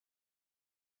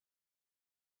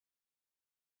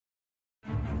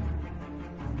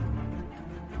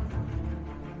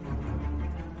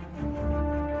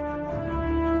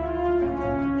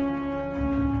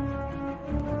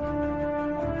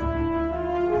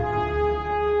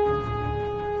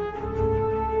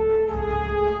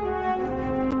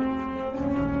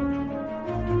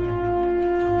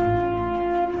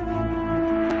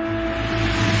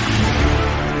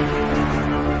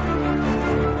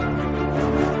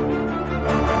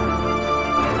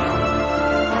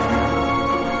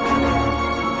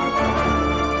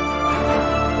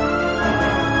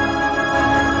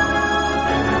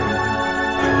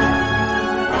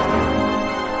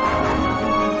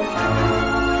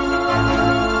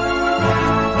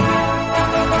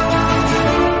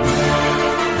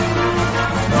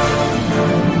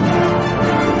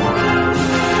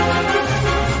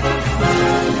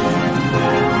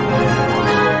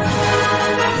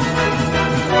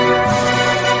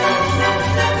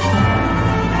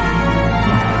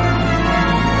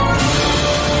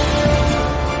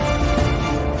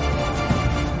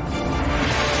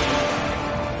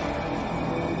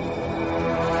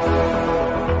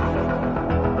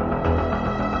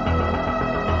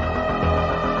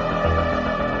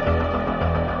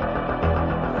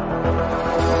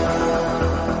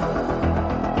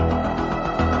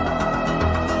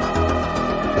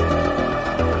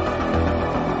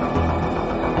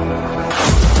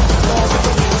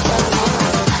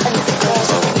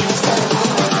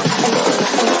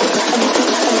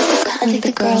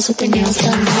Girls with their nails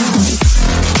done now.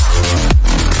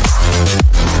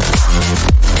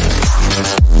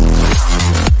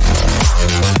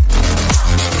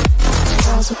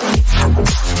 Girls with their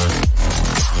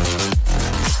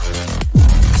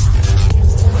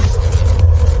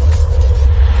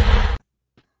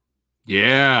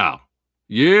Yeah.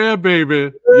 Yeah,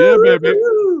 baby. Yeah, baby.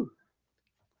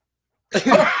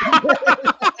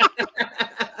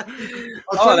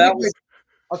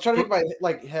 I was trying to make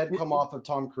my head come off of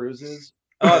Tom Cruise's.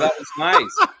 Oh, that was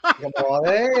nice. Come on,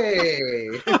 hey!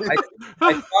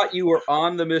 I thought you were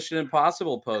on the Mission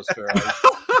Impossible poster. I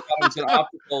thought it was an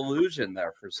optical illusion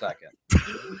there for a second.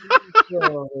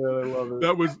 Oh, man, I love it.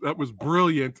 That was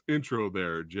brilliant intro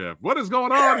there, Jeff. What is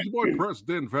going on? It's your boy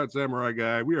Preston, Fat Samurai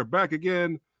Guy. We are back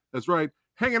again. That's right,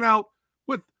 hanging out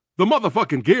with the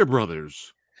motherfucking Gear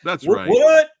Brothers. That's right.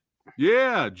 What?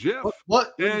 Yeah, Jeff.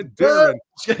 What? And Darren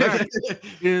back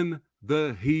in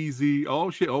the hazy.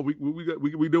 Oh shit! Oh,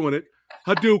 we doing it.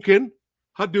 Hadouken,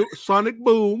 Sonic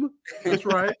Boom. That's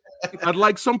right. I'd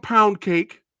like some pound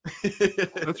cake.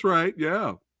 That's right.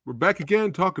 Yeah, we're back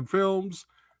again talking films.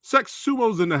 Sex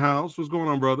Sumo's in the house. What's going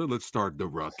on, brother? Let's start the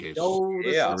ruckus.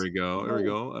 Yeah. There we go. There we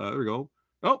go.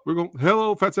 Oh, we're going.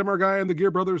 Hello, Fat Samurai Guy and the Gear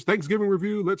Brothers Thanksgiving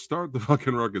review. Let's start the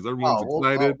fucking ruckus. Everyone's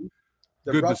excited.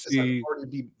 The Good to ruckus see. has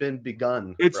already been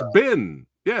begun. It's been,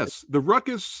 yes, the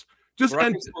ruckus.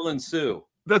 Ruckus will ensue.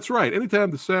 That's right.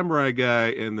 Anytime the Samurai Guy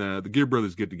and the Gear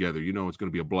Brothers get together, you know it's going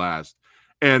to be a blast.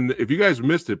 And if you guys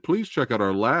missed it, please check out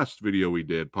our last video we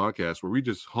did, podcast, where we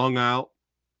just hung out.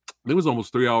 It was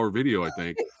almost 3-hour video, I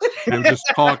think, and just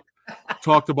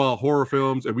talked about horror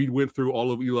films, and we went through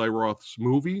all of Eli Roth's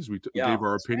movies. We gave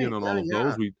our opinion on all of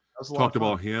those. We talked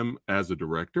about him as a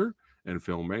director and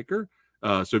filmmaker.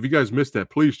 So if you guys missed that,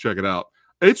 please check it out.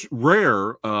 It's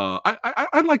rare.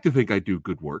 I'd like to think I do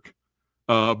good work,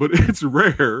 but it's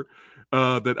rare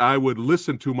that I would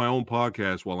listen to my own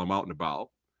podcast while I'm out and about,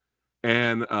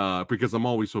 and because I'm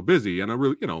always so busy. And I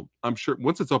really, I'm sure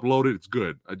once it's uploaded, it's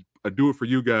good. I do it for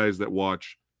you guys that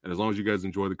watch, and as long as you guys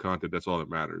enjoy the content, that's all that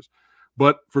matters.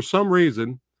 But for some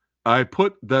reason, I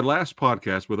put that last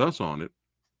podcast with us on it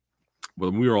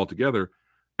when we were all together,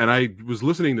 and I was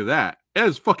listening to that. It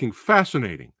is fucking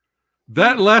fascinating.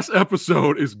 That last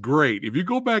episode is great. If you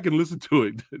go back and listen to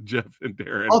it, Jeff and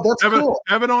Darren, cool.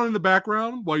 Have it on in the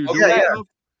background while you're doing stuff.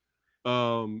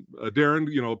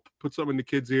 Darren, put some in the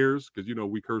kids' ears because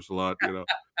we curse a lot.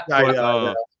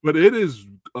 But it is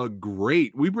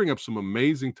great. We bring up some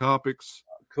amazing topics.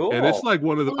 Cool. And it's like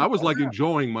one of the. I was like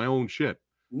enjoying my own shit.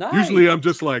 Nice. Usually, I'm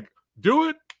just like, do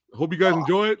it. Hope you guys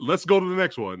enjoy it. Let's go to the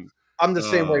next one. I'm the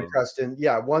same way, Preston.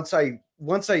 Yeah. Once I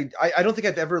don't think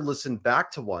I've ever listened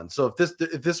back to one. So if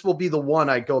this will be the one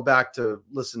I go back to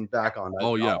listen back on.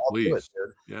 I'll please.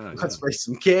 Let's play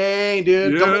some Kane,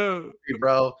 dude. Yeah. Don't me,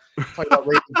 bro. Talk about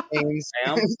Raising Kings.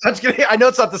 I know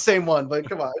it's not the same one, but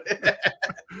come on.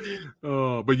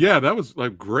 But yeah, that was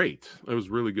like great. That was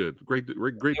really good. Great. It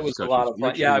was a lot of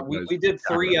fun. Yeah, we did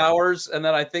 3 hours, and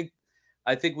then I think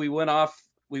we went off.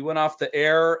 We went off the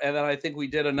air, and then I think we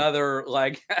did another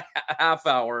like half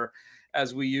hour,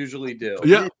 as we usually do.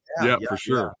 Yeah, for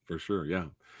sure. Yeah.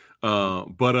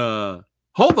 But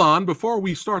hold on, before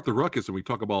we start the ruckus and we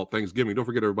talk about Thanksgiving, don't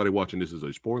forget, everybody watching, this is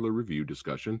a spoiler review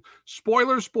discussion.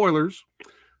 Spoilers.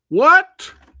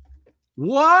 What?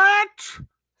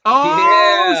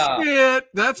 Oh, shit.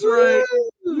 That's right.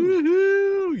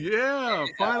 Woo-hoo. Yeah.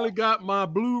 Finally got my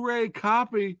Blu-ray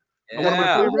copy. Yeah. One of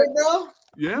my favorite now.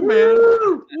 Yeah, man.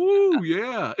 Woo,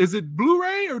 yeah. Is it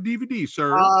Blu-ray or DVD,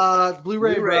 sir?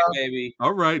 Blu-ray, baby.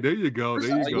 All right, there you go.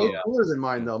 Cooler than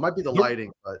mine, though. Might be the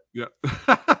lighting, but yeah.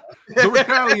 The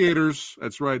Retaliators.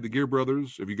 That's right. The Gear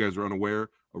Brothers, if you guys are unaware,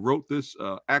 wrote this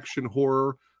action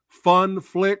horror fun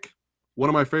flick. One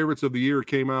of my favorites of the year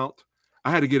came out.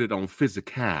 I had to get it on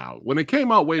physical. When it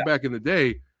came out way back in the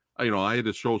day, I had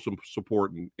to show some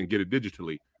support and get it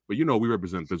digitally. But we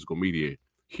represent physical media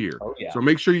here. So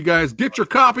make sure you guys get your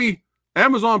copy.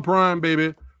 Amazon Prime,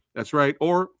 baby. That's right.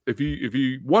 Or if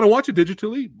you want to watch it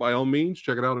digitally, by all means,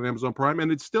 check it out on Amazon Prime.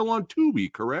 And it's still on Tubi,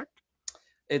 correct?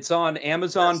 It's on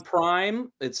Amazon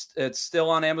Prime. It's still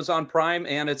on Amazon Prime,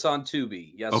 and it's on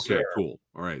Tubi. Yes, okay, sir. Cool.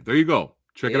 All right, there you go.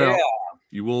 Check it out.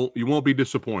 You won't be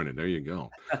disappointed. There you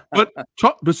go. But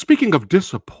speaking of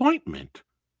disappointment,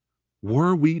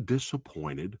 were we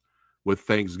disappointed with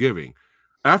Thanksgiving?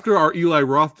 After our Eli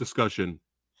Roth discussion,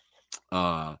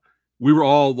 we were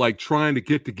all like trying to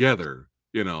get together,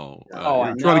 trying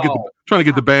to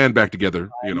get the band back together.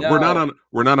 We're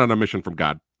not on a mission from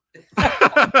God.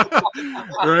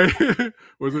 Right?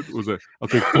 Was it? I'll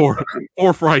take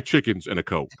four fried chickens and a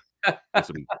Coke.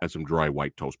 and some dry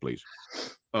white toast, please.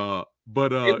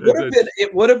 But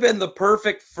it would have been the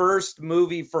perfect first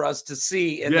movie for us to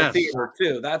see in the theater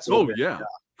too. That's for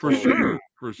sure.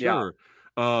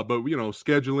 But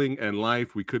scheduling and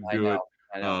life, we couldn't do it.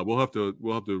 We'll have to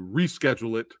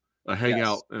reschedule it, a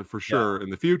hangout for sure in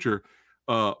the future.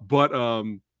 But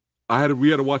we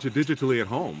had to watch it digitally at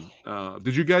home.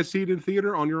 Did you guys see it in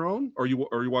theater on your own, or you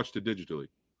watched it digitally?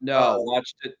 No,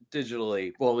 watched it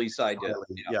digitally. Well, at least I did.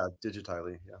 Yeah,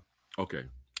 digitally. Yeah. Okay,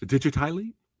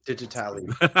 digitally.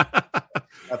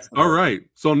 All right.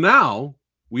 So now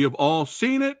we have all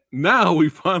seen it. Now we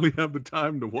finally have the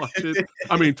time to watch it.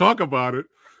 I mean, talk about it.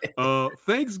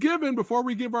 Thanksgiving. Before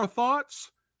we give our thoughts,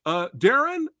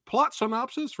 Darren, plot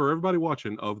synopsis for everybody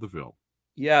watching of the film.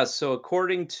 Yeah. So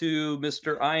according to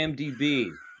Mr.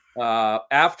 IMDb,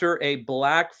 after a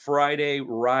Black Friday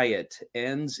riot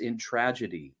ends in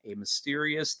tragedy, a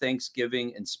mysterious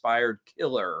Thanksgiving-inspired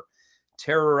killer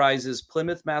terrorizes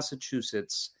Plymouth,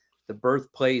 Massachusetts, the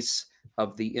birthplace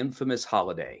of the infamous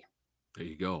holiday. There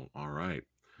you go. All right.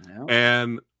 Yeah.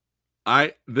 And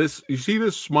you see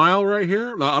this smile right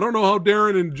here? Now, I don't know how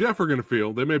Darren and Jeff are going to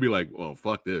feel. They may be like, well,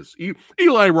 fuck this.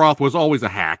 Eli Roth was always a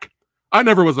hack. I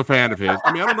never was a fan of his.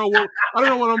 I mean, I don't know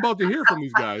what I'm about to hear from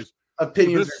these guys.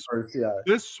 Opinions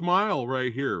This smile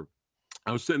right here.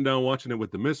 I was sitting down watching it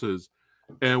with the missus,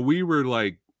 and we were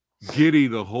like giddy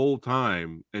the whole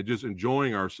time and just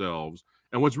enjoying ourselves.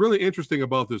 And what's really interesting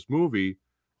about this movie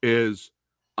is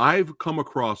I've come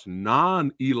across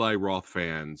non-Eli Roth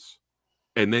fans,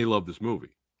 and they love this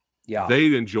movie. Yeah.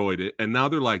 They enjoyed it. And now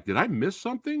they're like, did I miss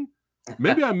something?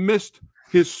 Maybe I missed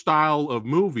his style of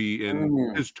movie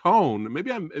and his tone.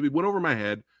 Maybe it went over my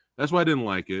head. That's why I didn't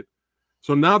like it.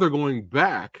 So now they're going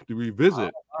back to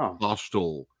revisit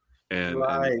Hostel and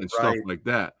stuff like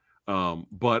that.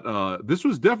 But this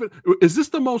was definitely. Is this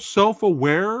the most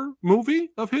self-aware movie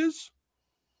of his?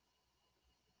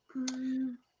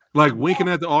 Like winking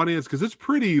at the audience, because it's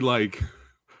pretty like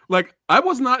I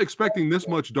was not expecting this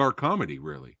much dark comedy,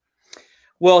 really.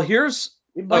 Well, here's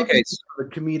the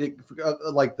comedic,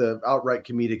 like the outright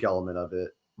comedic element of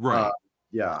it, right?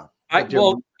 Yeah.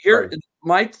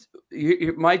 My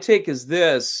take is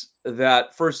this: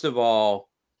 that first of all,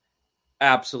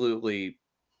 absolutely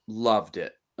loved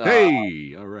it.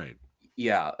 Hey, all right.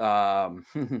 Yeah.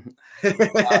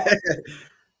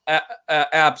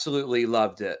 Absolutely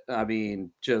loved it. I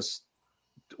mean, just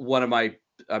one of my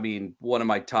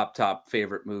top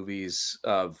favorite movies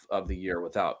of the year,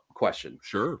 without question.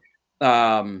 Sure.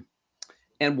 And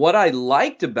what I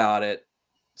liked about it,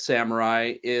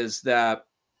 Samurai, is that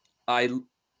I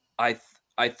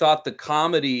thought the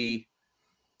comedy.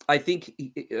 I think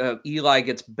Eli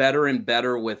gets better and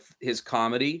better with his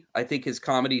comedy. I think his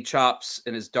comedy chops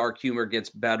and his dark humor gets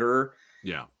better.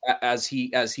 Yeah. As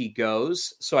he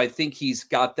goes. So I think he's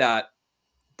got that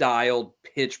dialed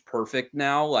pitch perfect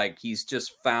now. Like he's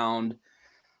just found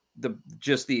the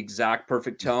exact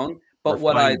perfect tone. But But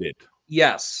what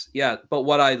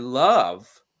I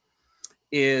love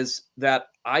is that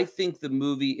I think the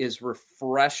movie is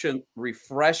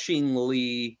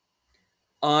refreshingly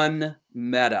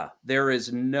unmeta.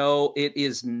 It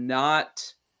is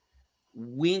not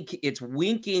it's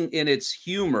winking in its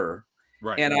humor.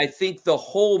 Right. And I think the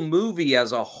whole movie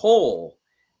as a whole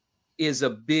is a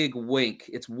big wink.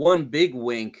 It's one big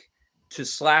wink to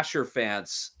slasher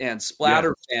fans and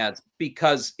splatter fans,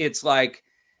 because it's like,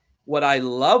 what I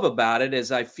love about it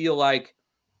is I feel like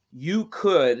you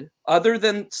could, other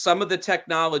than some of the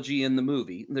technology in the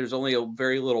movie, there's only a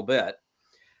very little bit,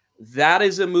 that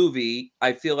is a movie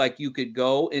I feel like you could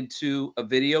go into a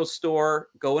video store,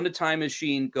 go in a time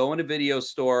machine, go in a video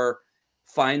store,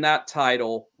 find that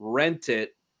title, rent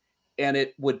it, and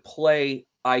it would play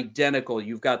identical.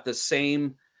 You've got the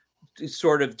same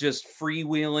sort of just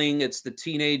freewheeling. It's the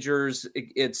teenagers.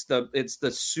 It's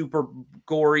the super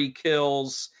gory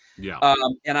kills. Yeah.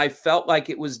 And I felt like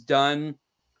it was done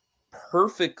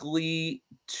perfectly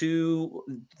to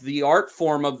the art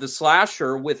form of the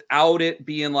slasher without it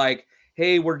being like,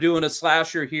 hey, we're doing a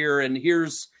slasher here, and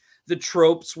here's the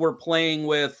tropes we're playing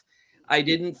with. I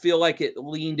didn't feel like it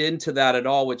leaned into that at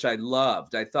all, which I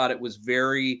loved. I thought it was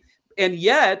and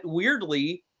yet,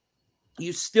 weirdly,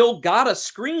 you still got a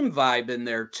Scream vibe in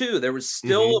there too. There was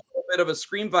still a little bit of a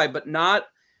Scream vibe, but not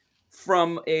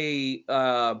from the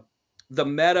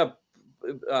meta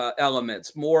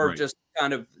elements, more just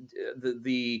kind of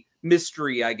the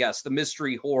mystery, I guess, the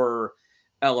mystery horror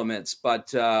elements.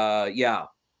 But yeah,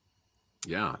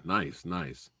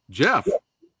 nice. Jeff.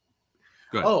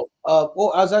 Well, I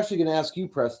was actually going to ask you,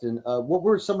 Preston, what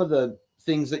were some of the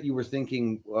things that you were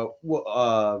thinking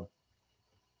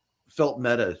felt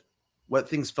meta What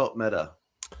things felt meta?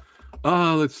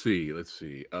 Let's see.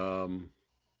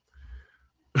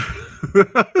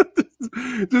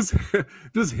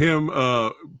 just him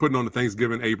putting on the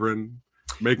Thanksgiving apron,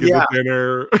 making the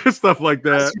dinner, stuff like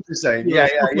that. That's what you're saying. You know,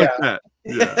 Yeah. like that.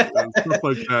 Stuff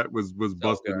like that was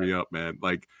busting me up, man.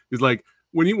 Like it's like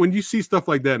when you see stuff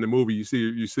like that in the movie, you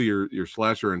see your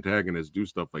slasher antagonist do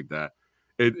stuff like that.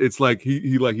 It's like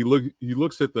he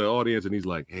looks at the audience and he's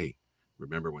like, hey,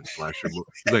 remember when slasher movie?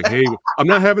 He's like, hey, I'm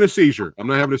not having a seizure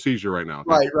right now.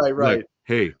 Okay? Right. Like,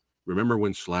 hey, remember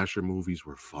when slasher movies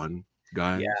were fun,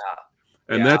 guys? Yeah.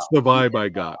 And that's the vibe I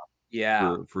got.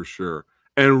 Yeah. For sure.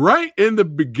 And right in the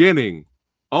beginning,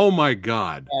 oh my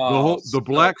God, the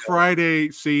Black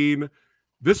Friday scene.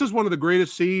 This is one of the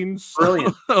greatest scenes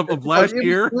of last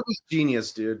year. It was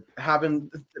genius, dude.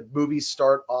 Having the movie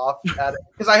start off at it,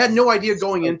 because I had no idea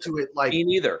going into it. Like me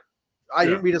neither. I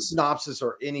didn't read a synopsis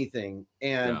or anything,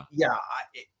 and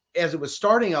as it was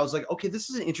starting, I was like, okay, this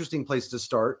is an interesting place to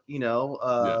start. You know,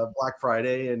 Black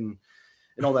Friday and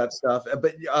all that stuff.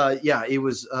 But it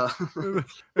was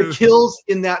the kills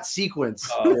in that sequence.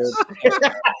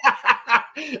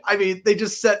 I mean, they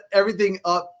just set everything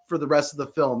up for the rest of the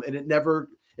film, and it never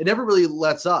really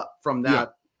lets up from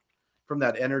that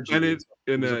energy. And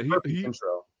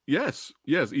intro. Yes.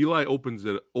 Eli opens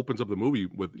up the movie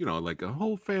with, you know, like a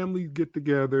whole family get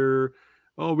together.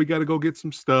 Oh, we got to go get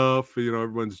some stuff. You know,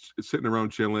 everyone's sitting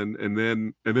around chilling, and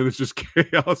then it's just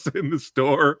chaos in the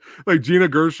store. Like Gina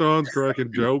Gershon's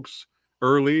cracking jokes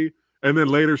early, and then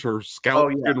later her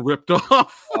scalp getting ripped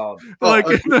off.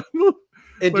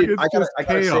 Dude, I gotta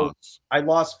say, I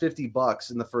lost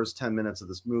 $50 in the first 10 minutes of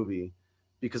this movie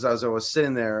because as I was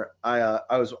sitting there, I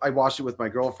watched it with my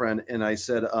girlfriend, and I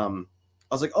said, I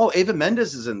was like, "Oh, Ava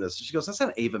Mendes is in this." She goes, "That's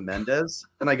not Ava Mendes,"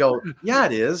 and I go, "Yeah,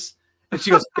 it is." And she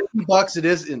goes, $50, it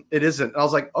isn't. And I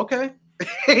was like, "Okay."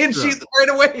 And she's right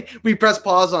away. We press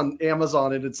pause on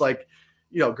Amazon, and it's like,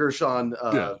 you know, Gershon.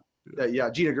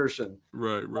 Gina Gershon.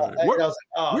 Right.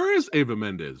 Where is Ava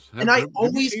Mendes? I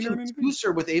always confuse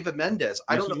her with Ava Mendes.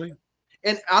 I don't know.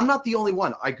 And I'm not the only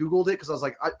one. I Googled it because I was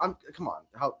like, I'm come on.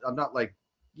 I'm not like,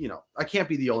 you know, I can't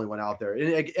be the only one out there.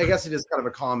 And I guess it is kind of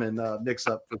a common mix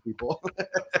up for people.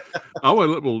 I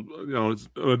would, well, you know, it's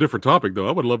a different topic though.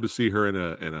 I would love to see her in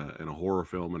a horror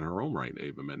film in her own right,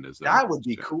 Ava Mendes. That would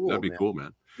be cool. That'd be cool,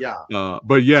 man. Yeah.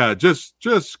 But yeah, just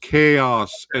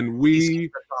chaos, and me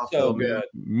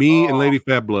and Lady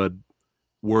Fat Blood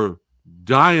were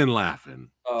dying laughing.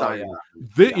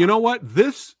 You know what?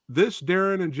 This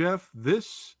Darren and Jeff,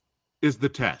 this is the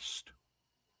test.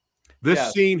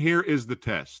 This scene here is the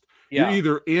test. You're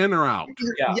either in or out.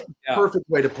 Perfect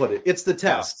way to put it. It's the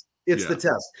test. It's the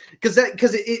test because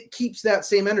it keeps that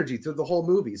same energy through the whole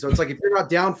movie. So it's like if you're not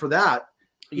down for that,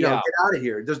 you know, get out of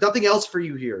here. There's nothing else for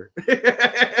you here.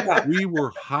 We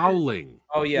were howling.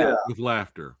 With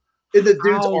laughter. And the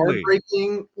dude's arm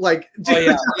breaking, like,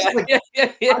 dude,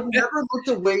 I've never looked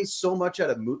away so much at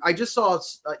a movie. I just saw,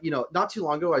 not too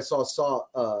long ago, I saw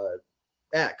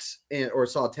X or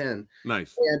Saw 10.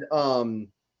 Nice. And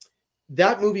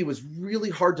that movie was really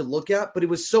hard to look at, but it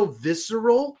was so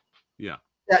visceral. Yeah.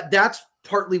 That's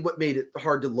partly what made it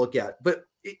hard to look at. But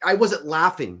I wasn't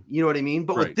laughing, you know what I mean?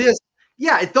 But with this,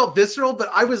 it felt visceral, but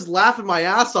I was laughing my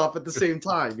ass off at the same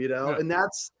time, you know. And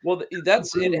that's really,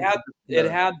 it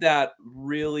had that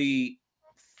really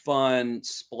fun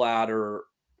splatter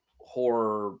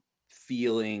horror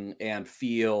feeling and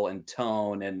feel and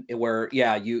tone, and where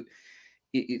you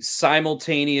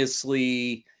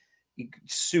simultaneously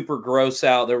super gross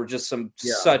out. There were just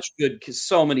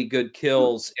so many good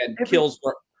kills, and kills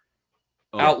were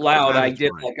out loud. I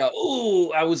did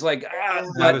I was like,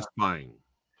 satisfying.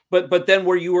 But then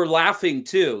where you were laughing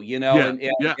too, you know,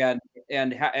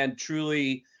 and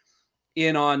truly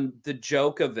in on the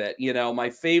joke of it, you know. My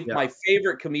favorite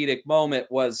comedic moment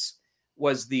was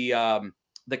the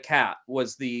cat,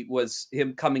 was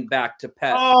him coming back to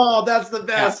pet. Oh, that's the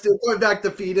best. Going back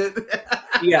to feed it.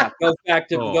 Goes back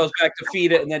to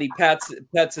feed it, and then he pets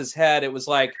his head. It was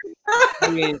like, I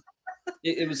mean,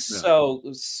 it was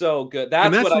so good.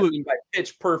 That's what I mean by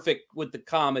pitch perfect with the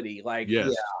comedy. Like,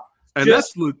 and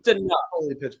just that's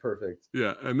totally pitch perfect.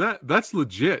 Yeah, and that's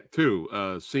legit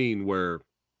too. Scene where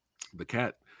the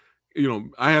cat, you know,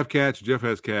 I have cats. Jeff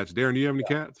has cats. Darren, do you have any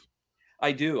cats?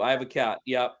 I do. I have a cat.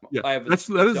 Yep. Yeah. I have that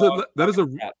is a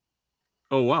cat.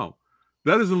 Oh wow,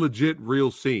 that is a legit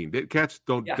real scene. Cats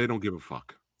don't give a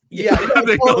fuck. Yeah,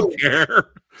 they don't care.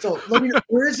 So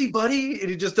where is he, buddy? And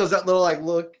he just does that little like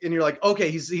look, and you're like,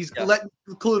 okay, he's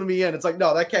cluing me in. It's like,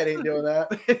 no, that cat ain't doing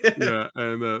that.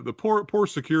 And the poor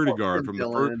security guard from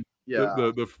Yeah.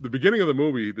 The beginning of the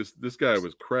movie, this guy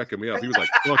was cracking me up. He was like,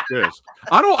 "Fuck this."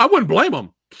 I wouldn't blame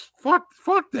him. Fuck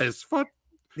this. Fuck.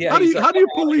 Yeah, How do he's you like,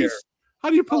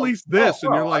 police this?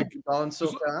 And you're bro, like, I've gone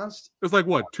so fast. it's like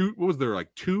what? What was there, like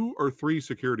 2 or 3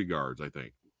 security guards? I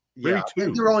think. Maybe Yeah,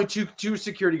 2. there were only two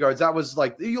security guards. That was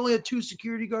like you only had 2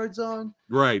 security guards on.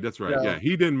 Right. That's right. Yeah,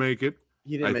 he didn't make it.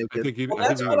 He didn't make it. I think he Well,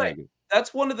 didn't make it.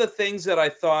 that's one of the things that I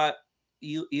thought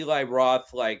Eli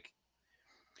Roth, like,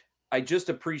 I just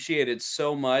appreciated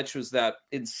so much, was that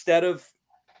instead of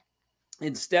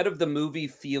the movie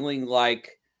feeling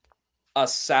like a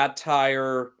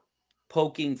satire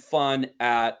poking fun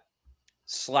at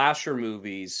slasher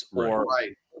movies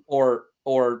or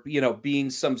being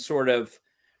some sort of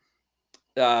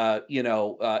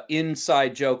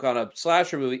inside joke on a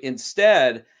slasher movie,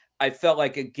 instead I felt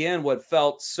like, again, what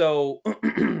felt so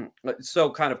so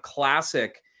kind of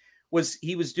classic was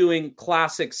he was doing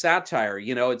classic satire.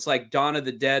 It's like Dawn of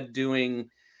the Dead doing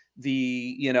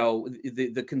the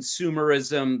the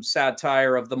consumerism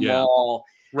satire of the mall,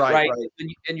 right?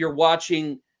 And you're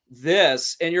watching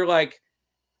this and you're like,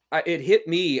 it hit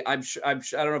me. I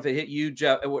don't know if it hit you,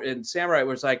 Jeff, and Samurai,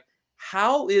 where it's like,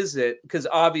 how is it? Because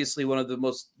obviously one of the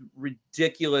most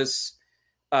ridiculous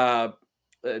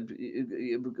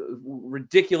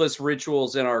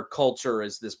rituals in our culture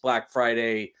is this Black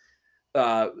Friday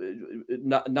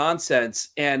nonsense,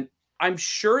 and I'm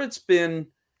sure it's been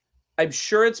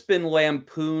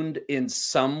lampooned in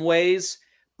some ways,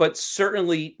 but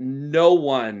certainly no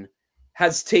one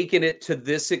has taken it to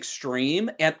this extreme.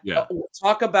 And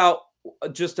talk about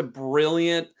just a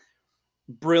brilliant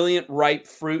ripe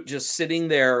fruit just sitting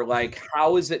there. Like,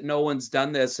 how is it no one's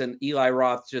done this? And Eli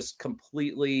Roth just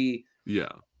completely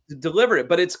delivered it.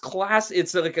 But it's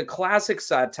it's like a classic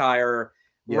satire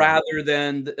rather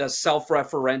than a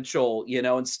self-referential.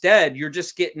 Instead you're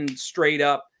just getting straight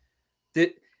up.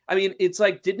 It's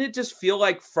like, didn't it just feel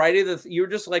like you're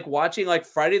just like watching like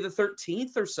Friday the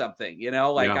 13th or something?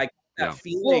 I get that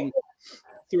feeling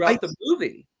throughout the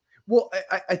movie. Well,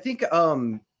 I think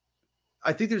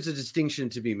there's a distinction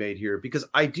to be made here, because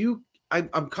I'm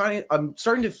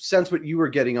starting to sense what you were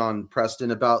getting on,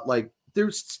 Preston, about like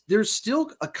there's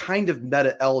still a kind of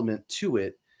meta element to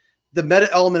it. The meta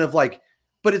element of like,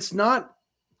 but it's not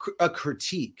a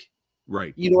critique.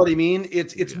 Right. You know what I mean?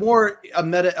 It's more a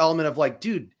meta element of like,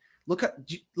 dude, look at,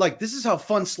 like, this is how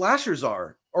fun slashers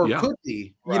are, or could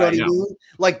be. You know what I mean?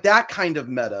 Like that kind of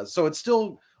meta. So it's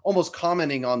still almost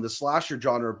commenting on the slasher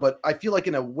genre, but I feel like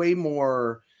in a way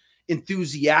more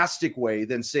enthusiastic way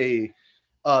than, say,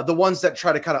 the ones that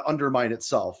try to kind of undermine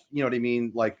itself. You know what I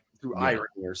mean? Like through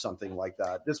irony or something like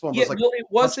that. This one was like, well, it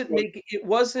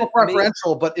wasn't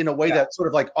preferential, but in a way that sort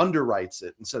of like underwrites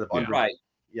it instead of right.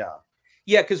 Yeah.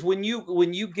 Yeah, because when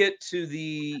you get to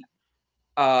the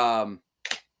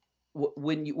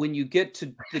when you get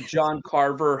to the John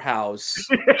Carver house,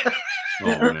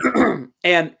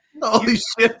 and holy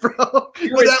shit, bro!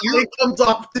 When that light comes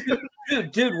off,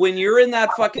 dude, when you're in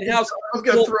that fucking house, I was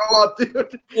gonna throw up,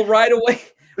 dude. Well, right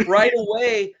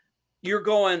away, you're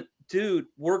going, dude,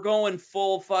 we're going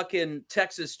full fucking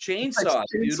Texas Chainsaw,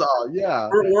 dude.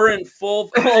 Yeah, we're in full.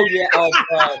 Oh yeah.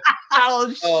 Oh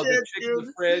shit, the chick in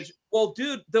the fridge. Well,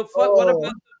 dude,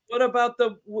 what about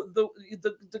the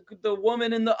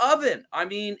woman in the oven? I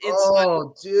mean,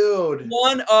 it's dude,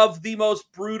 one of the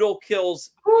most brutal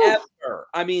kills ever.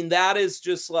 I mean, that is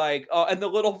just like, and the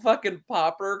little fucking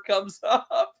popper comes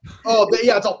up. Oh, but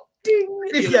yeah, it's all ding.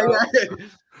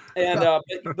 And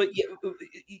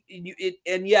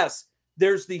and yes,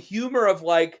 there's the humor of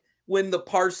like when the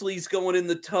parsley's going in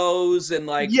the toes and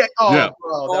like, bro, that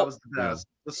was the best.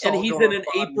 And he's in an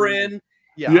apron.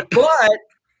 Yeah, but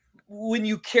when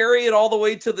you carry it all the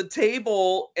way to the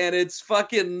table and it's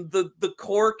fucking the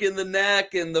cork in the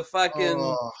neck and the fucking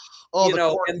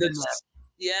and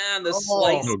the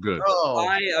slice. No good.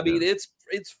 I mean, it's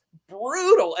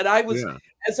brutal. And I was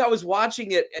as I was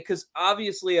watching it, because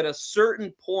obviously at a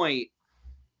certain point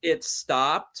it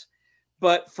stopped,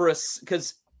 but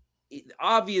because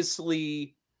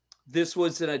obviously this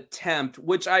was an attempt,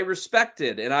 which I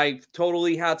respected, and I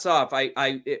totally hats off.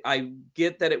 I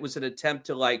get that it was an attempt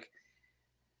to like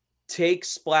take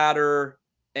splatter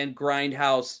and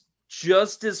grindhouse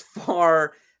just as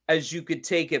far as you could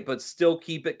take it, but still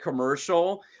keep it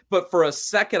commercial. But for a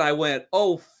second I went,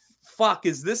 oh fuck,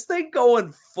 is this thing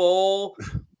going full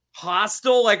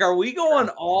hostile? Like, are we going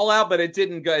all out? But it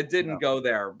didn't go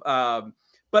there.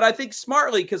 But I think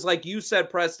smartly, because like you said,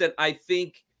 Preston, I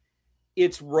think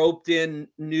it's roped in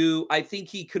new. I think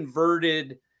he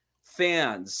converted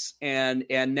fans, and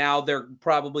now they're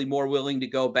probably more willing to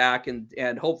go back,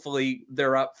 and hopefully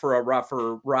they're up for a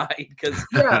rougher ride, because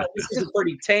this is a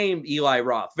pretty tame Eli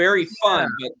Roth. Very fun,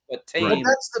 but tame. Well,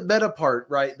 that's the meta part,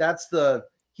 right?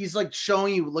 He's like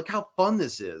showing you, look how fun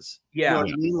this is. Yeah. You know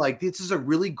what I mean? Like, this is a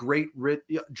really great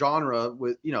genre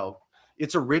with,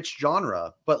 it's a rich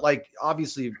genre, but like,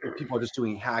 obviously if people are just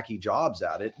doing hacky jobs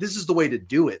at it, this is the way to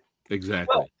do it.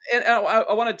 Exactly. Well, and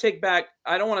I want to take back,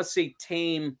 I don't want to say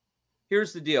tame.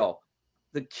 Here's the deal.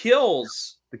 The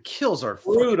kills are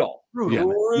brutal.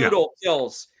 Brutal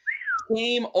Kills.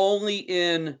 Tame only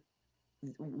in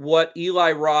what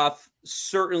Eli Roth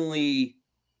certainly,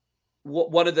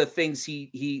 one of the things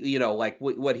he like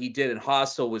what he did in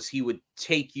Hostel was he would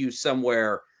take you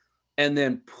somewhere and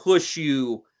then push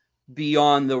you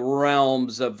beyond the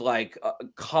realms of like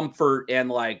comfort and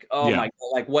like, my God,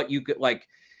 like what you could like,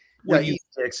 where you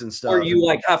sticks and stuff, where you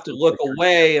like have to look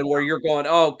away, and where you're going,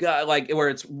 oh God, like where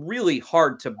it's really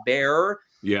hard to bear.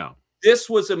 Yeah. This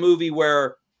was a movie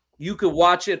where you could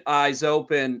watch it eyes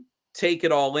open, take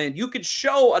it all in. You could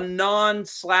show a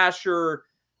non-slasher,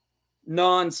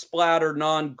 non-splatter,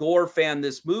 non-gore fan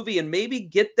this movie and maybe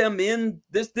get them in.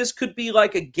 This could be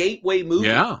like a gateway movie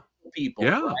for people.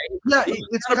 Yeah. Right? Yeah,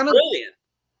 it's kind of brilliant.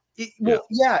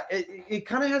 It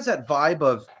kind of has that vibe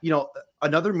of,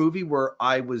 another movie where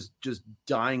I was just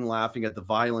dying laughing at the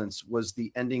violence was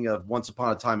the ending of Once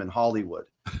Upon a Time in Hollywood.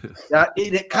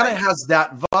 It kind of has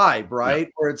that vibe,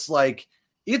 right? Where it's like,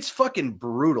 it's fucking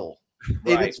brutal.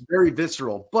 Right. And it's very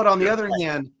visceral. But on the other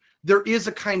hand, there is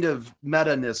a kind of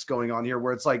meta-ness going on here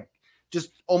where it's like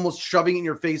just almost shoving it in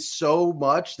your face so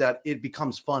much that it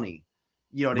becomes funny.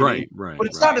 You know what I mean? Right. But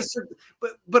it's not a certain,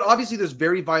 but obviously there's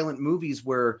very violent movies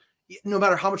where no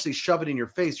matter how much they shove it in your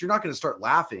face, you're not going to start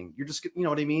laughing. You're just, you know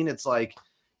what I mean? It's like,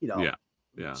 Yeah.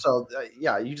 So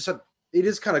you just have, it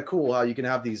is kind of cool how you can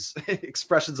have these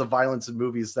expressions of violence in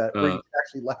movies that where you can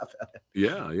actually laugh at it.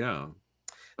 Yeah.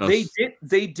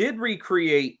 They did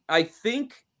recreate, I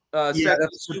think,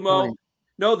 Sumo.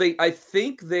 No, I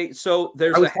think they. So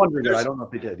there's. I was wondering. I don't know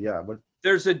if they did. Yeah, but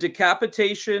there's a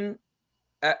decapitation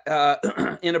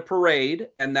in a parade,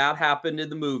 and that happened in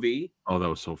the movie. Oh, that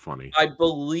was so funny. I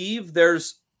believe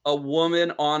there's a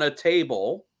woman on a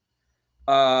table.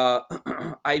 I'm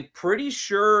pretty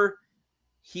sure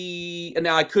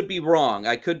now I could be wrong.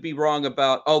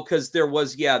 About, because there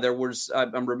was,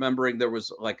 I'm remembering there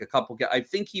was like a couple. I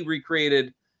think he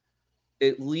recreated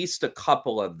at least a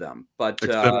couple of them, but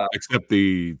except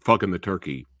the fucking the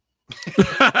turkey.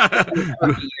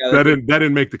 that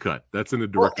didn't make the cut. That's in the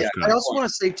director's cut. I also want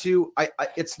to say too, I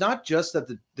it's not just that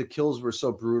the kills were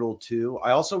so brutal too.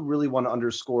 I also really want to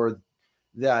underscore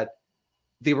that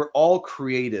they were all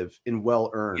creative and well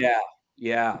earned.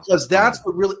 Yeah. Because that's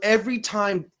what really, every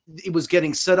time it was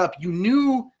getting set up, you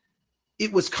knew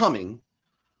it was coming.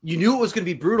 You knew it was going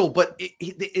to be brutal, but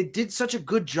it did such a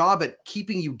good job at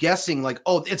keeping you guessing, like,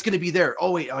 oh, it's going to be there.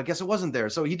 Oh, wait, I guess it wasn't there.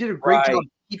 So he did a great job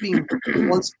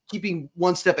keeping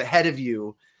one step ahead of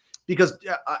you. Because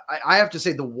I have to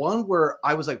say, the one where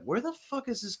I was like, where the fuck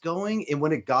is this going? And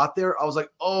when it got there, I was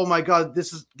like, oh my God,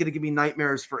 this is going to give me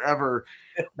nightmares forever.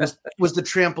 was the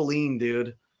trampoline,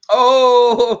 dude.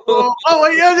 Oh,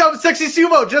 yeah, Sexy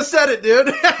Sumo just said it,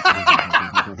 dude.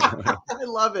 I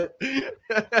love it. Well,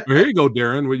 here you go,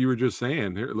 Darren. What you were just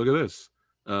saying. Here, look at this.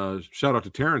 Shout out to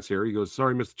Terrence here. He goes,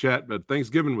 "Sorry, Mr. Chat, but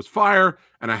Thanksgiving was fire,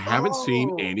 and I haven't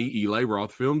seen any Eli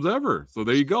Roth films ever." So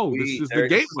there you go. This is the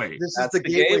gateway. This is the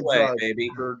gateway,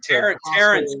 baby. Terrence,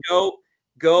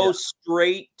 go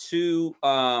straight to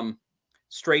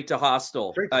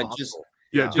Hostel.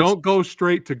 Don't go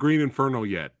straight to Green Inferno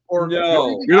yet. Or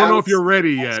no, we don't know if you're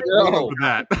ready yet. No. For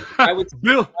that. I would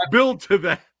build to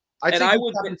that. I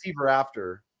would have fever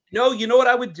after. No, you know what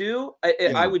I would do?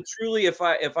 I would truly, if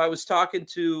I was talking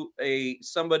to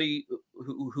somebody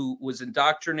who was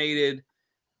indoctrinated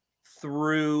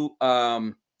through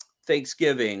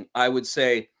Thanksgiving, I would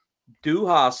say do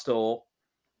Hostel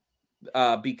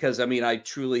because I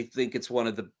truly think it's one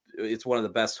of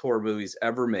the best horror movies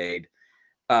ever made,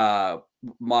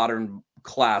 modern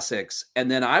classics, and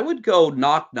then I would go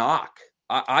Knock Knock.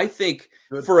 I think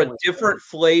for a different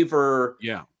flavor.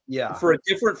 Yeah. For a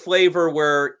different flavor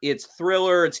where it's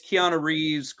thriller, it's Keanu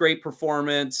Reeves, great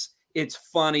performance, it's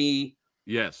funny.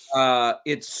 Yes.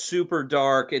 It's super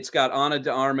dark. It's got Ana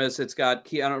de Armas, it's got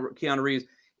Keanu Reeves.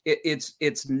 It's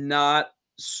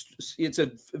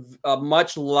a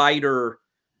much lighter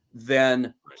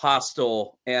than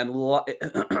Hostel, and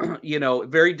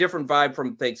very different vibe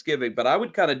from Thanksgiving, but I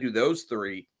would kind of do those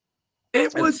three.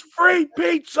 It was free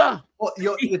pizza. Well,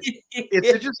 it's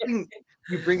interesting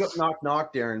you bring up Knock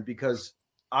Knock, Darren, because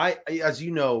as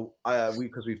you know,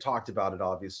 because we've talked about it,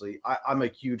 obviously, I'm a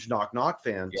huge Knock Knock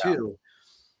fan too.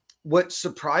 What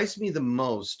surprised me the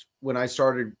most when I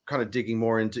started kind of digging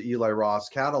more into Eli Roth's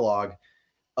catalog,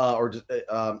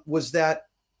 was that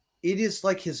it is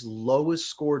like his lowest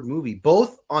scored movie,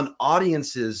 both on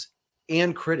audiences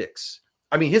and critics.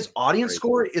 I mean, his audience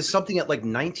score is something at like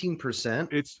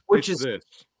 19%, which is this.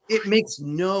 It makes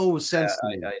no sense to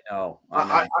me. I know.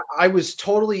 I was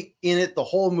totally in it the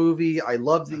whole movie. I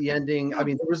loved the ending. I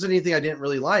mean, there wasn't anything I didn't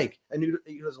really like. I knew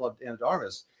you guys loved Anna de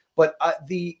Armas. But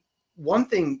the one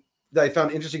thing that I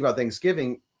found interesting about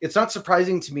Thanksgiving, it's not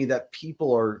surprising to me that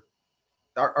people are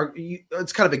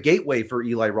it's kind of a gateway for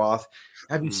Eli Roth.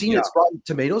 Have you seen its Rotten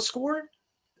Tomatoes score?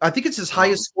 I think it's his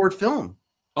highest scored film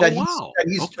that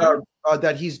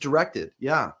he's directed.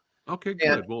 Yeah. Okay, good.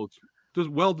 And, well, it's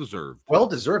well deserved. Well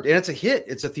deserved, and it's a hit.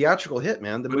 It's a theatrical hit,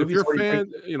 man. The but if you're a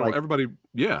fan, everybody,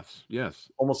 yes,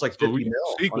 almost like 50 mil.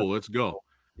 Sequel, let's go.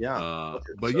 Yeah,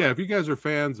 but yeah, if you guys are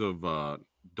fans of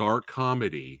dark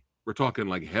comedy, we're talking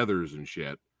like Heathers and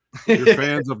shit. If you're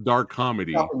fans of dark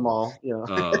comedy, Mall,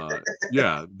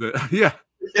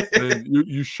 then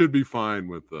you should be fine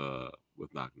with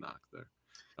Knock Knock there.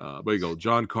 But you go,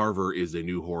 John Carver is a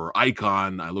new horror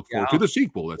icon. I look forward to the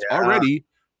sequel that's already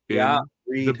in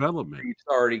development. It's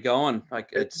already going. I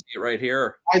could see it right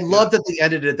here. I love that they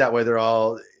ended it that way. They're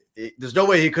all, there's no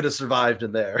way he could have survived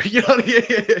in there. You know,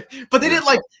 but they didn't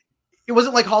like. It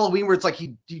wasn't like Halloween where it's like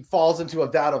he falls into a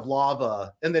vat of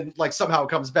lava and then like somehow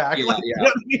comes back. You know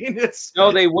what I mean?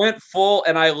 They went full,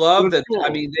 and I love that. Cool. I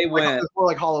mean, they went more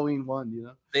like Halloween 1. You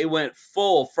know, they went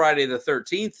full Friday the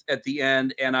 13th at the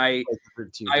end, and I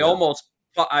want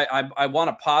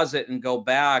to pause it and go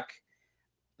back.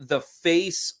 The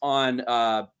face on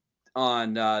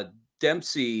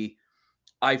Dempsey,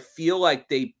 I feel like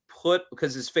they put,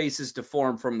 because his face is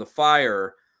deformed from the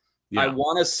fire. I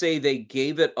want to say they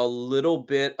gave it a little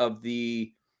bit of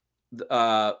the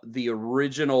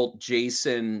original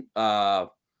Jason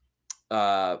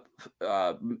Savini,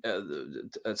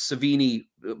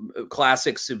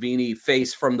 classic Savini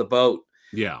face from the boat.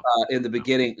 In the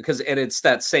beginning, and it's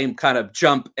that same kind of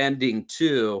jump ending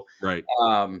too. Right.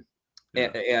 And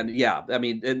I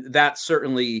mean, and that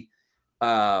certainly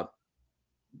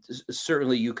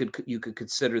you could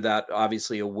consider that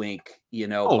obviously a wink, you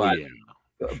know.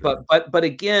 But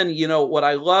again, you know, what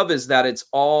I love is that it's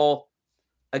all,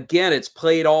 again, it's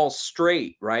played all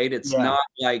straight, right? It's not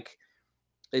like,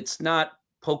 it's not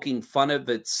poking fun of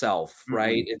itself,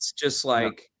 right? It's just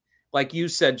like you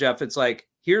said, Jeff, it's like,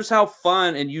 here's how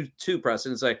fun, and you too,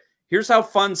 Preston, it's like, here's how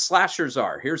fun slashers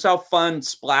are. Here's how fun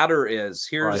splatter is.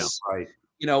 Here's,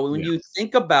 you know, when you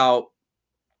think about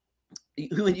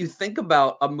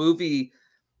a movie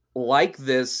like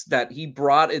this that he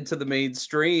brought into the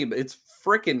mainstream, it's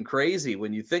freaking crazy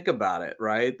when you think about it,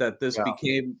 right? That this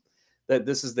became, that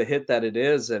this is the hit that it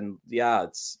is, and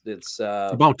it's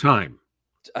about time.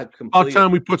 About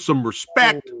time we put some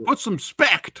respect,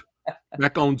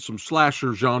 back on some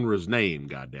slasher genre's name.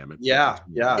 God damn it!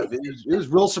 It was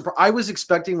real surprise. I was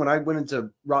expecting, when I went into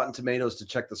Rotten Tomatoes to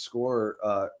check the score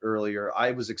earlier,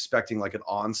 I was expecting like an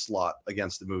onslaught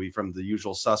against the movie from the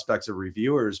usual suspects of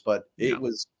reviewers, but it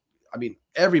was, I mean,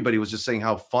 everybody was just saying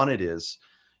how fun it is.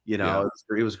 You know,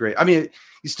 it was great. I mean,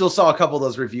 you still saw a couple of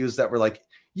those reviews that were like,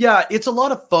 yeah, it's a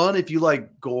lot of fun if you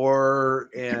like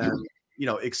gore and, you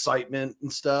know, excitement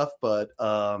and stuff. But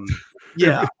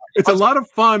it's a lot of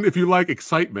fun if you like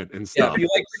excitement and stuff. Yeah, if you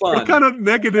like fun. What kind of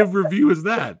negative review is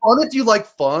that? Fun if you like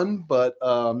fun, but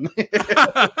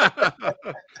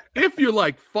if you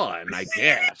like fun, I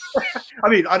guess. I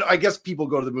mean, I guess people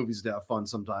go to the movies to have fun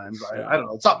sometimes. I don't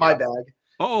know. It's not my bag.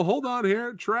 Oh, hold on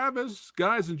here. Travis,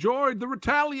 guys, enjoyed the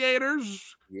Retaliators.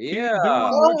 Yeah.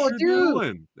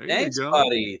 Doing. Thanks,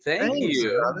 buddy. Thank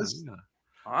you. Travis. Yeah.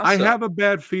 Awesome. I have a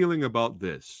bad feeling about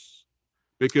this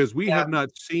because we have not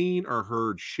seen or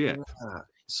heard shit.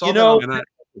 You know,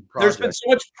 there's been so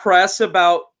much press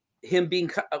about him being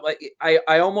like,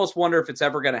 I almost wonder if it's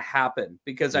ever going to happen,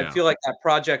 because I feel like that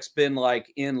project's been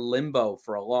like in limbo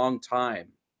for a long time.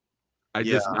 I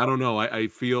don't know. I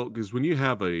feel, because when you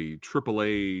have a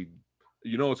AAA,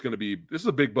 you know, it's going to be, this is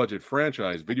a big budget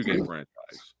franchise, video game franchise.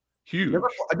 Huge.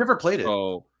 I've never played it.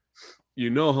 So you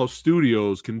know how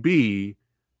studios can be.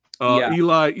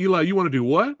 Eli, you want to do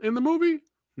what in the movie?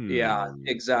 Yeah,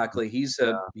 exactly. He's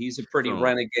a pretty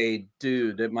renegade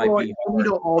dude. It might be.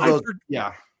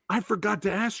 I forgot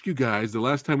to ask you guys the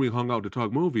last time we hung out to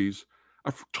talk movies.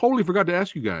 I totally forgot to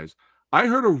ask you guys. I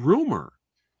heard a rumor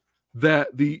that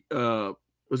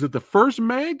was it the first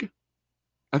Meg?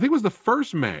 I think it was the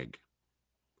first Meg.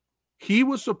 He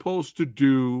was supposed to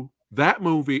do that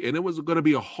movie, and it was going to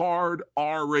be a hard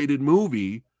R-rated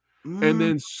movie, and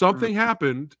then something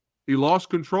happened. He lost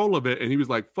control of it, and he was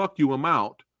like, "Fuck you, I'm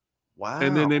out." Wow.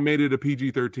 And then they made it a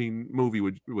PG-13 movie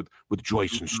with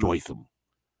Jason Statham.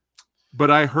 But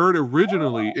I heard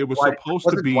originally it was supposed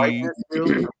to be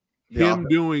him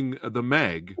doing the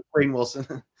Meg. Rainn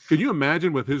Wilson. Can you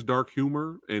imagine with his dark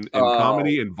humor and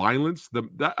comedy and violence?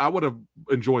 That I would have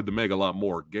enjoyed the Meg a lot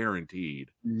more,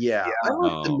 guaranteed. Yeah, I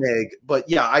like the Meg, but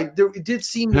yeah, it did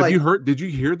seem have like. You heard? Did you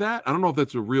hear that? I don't know if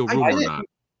that's a real rumor or not.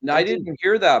 No, I didn't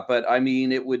hear that, but I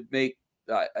mean, it would make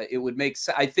sense.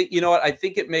 I think, you know what? I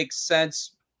think it makes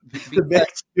sense. I still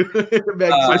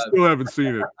haven't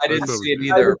seen it. I didn't see it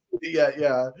either.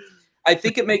 Yeah. I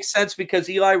think it makes sense because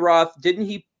Eli Roth, didn't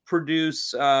he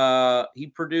produce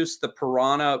the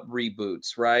Piranha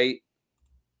reboots, right?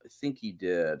 I think he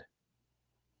did.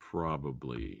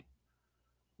 Probably.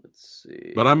 Let's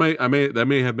see. But that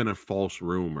may have been a false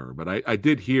rumor, but I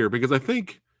did hear, because I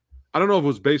don't know if it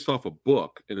was based off a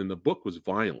book, and then the book was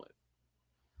violent,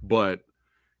 but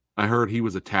I heard he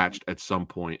was attached at some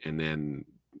point, and then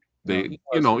you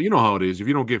know how it is. If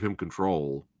you don't give him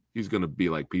control, he's gonna be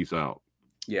like, peace out.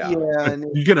 Yeah.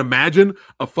 You can imagine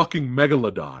a fucking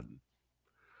megalodon,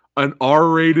 an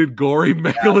R-rated gory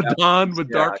megalodon with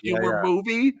dark humor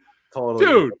movie. Totally,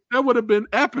 dude, that would have been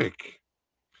epic.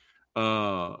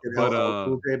 Gray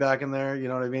back in there, you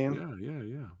know what I mean?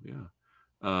 Yeah.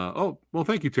 Oh, well,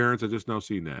 thank you, Terrence. I just now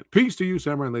seen that. Peace to you,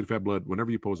 Samurai and Lady Fat Blood.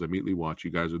 Whenever you post, I immediately watch. You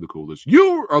guys are the coolest.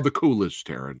 You are the coolest,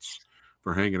 Terrence,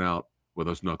 for hanging out with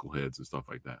us knuckleheads and stuff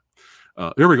like that.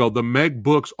 Here we go. The Meg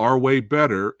books are way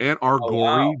better and are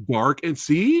gory, dark, and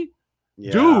see?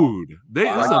 Yeah. Dude,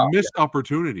 this is a missed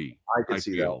opportunity. I can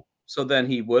see that. So then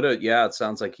he would have, it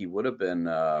sounds like he would have been.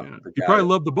 He probably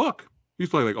loved the book. He's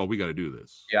probably like, oh, we got to do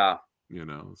this. Yeah. You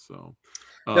know, so.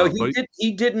 No,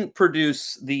 he didn't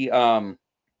produce the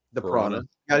Piranha.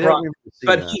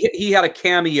 But he had a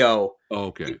cameo. Oh,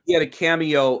 okay. He had a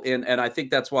cameo and I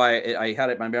think that's why I had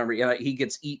it in my memory. And he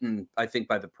gets eaten, I think,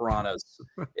 by the piranhas,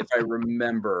 if I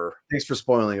remember. Thanks for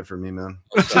spoiling it for me, man.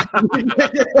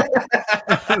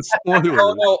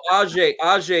 Spoiler. No,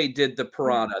 Ajay did the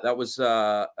piranha. That was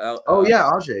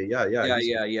Ajay.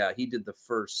 Yeah. He did the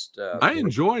first. I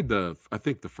enjoyed the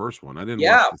first one. I didn't.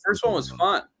 Yeah, the first one was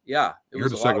fun. Yeah, I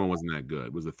heard the second one wasn't that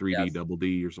good. Was it 3D Double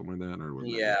D or something like that? Or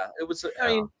it was. I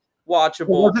mean, watchable.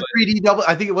 Was it 3D double?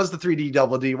 I think it was the 3D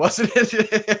Double D, wasn't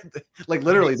it? Like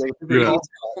literally. But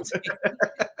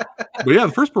yeah,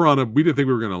 the first Piranha, we didn't think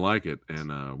we were gonna like it,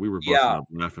 and we were busting up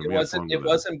laughing. It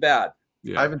wasn't bad.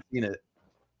 Yeah. I haven't seen it.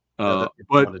 But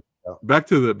back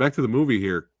to the movie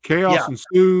here. Chaos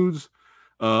ensues.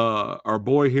 Our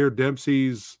boy here,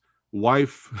 Dempsey's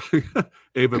wife,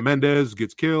 Eva Mendes,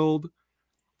 gets killed,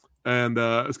 and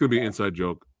it's gonna be an inside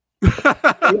joke.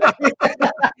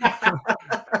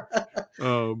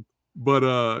 But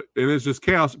and it's just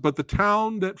chaos. But the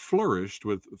town that flourished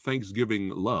with Thanksgiving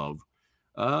love,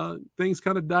 things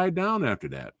kind of died down after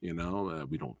that. You know,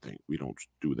 we don't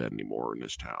do that anymore in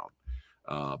this town.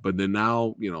 But then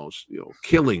now, you know,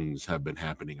 killings have been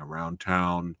happening around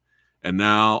town, and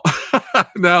now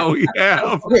we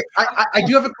have. Okay, I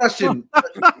do have a question.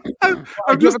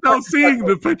 I'm just now seeing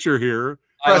the picture here.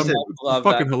 It's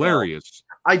fucking hilarious.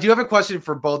 I do have a question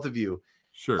for both of you.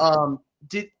 Sure.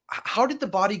 How did the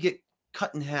body get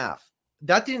cut in half?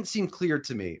 That didn't seem clear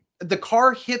to me. The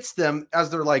car hits them as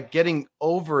they're like getting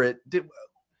over it.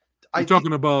 I'm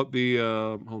talking about the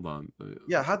hold on.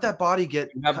 Yeah, how'd that body get?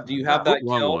 Do you have that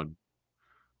wrong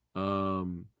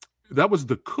one? That was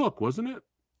the cook, wasn't it?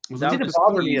 It didn't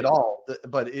bother me at all.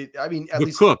 But at least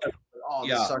the cook.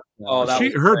 Yeah.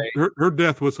 Her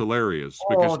death was hilarious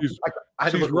because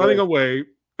she's running away,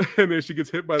 and then she gets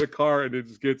hit by the car, and it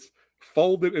just gets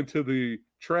folded into the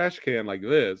trash can like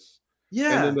this.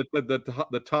 Yeah. And then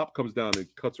the top comes down and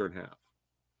cuts her in half.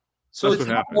 So it's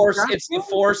the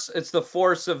force. It's the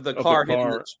force of the car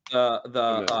hitting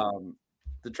the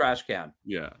trash can.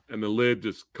 Yeah, and the lid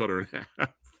just cut her in half.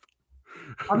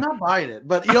 I'm not buying it,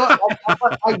 but you know,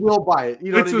 I will buy it.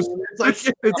 You know what I mean?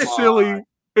 It's silly.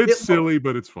 It's silly,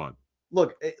 but it's fun.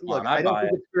 Look. I don't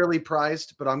think it's fairly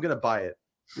priced, but I'm gonna buy it.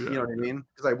 Yeah. You know what I mean?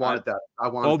 Because I wanted that.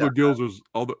 All the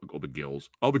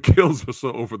kills was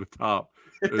so over the top.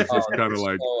 It's just kind of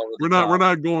like we're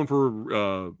not going for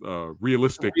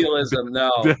realistic realism.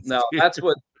 No, that's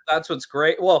what's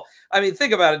great. Well, I mean,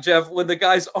 think about it, Jeff. When the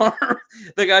guy's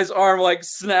arm like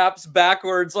snaps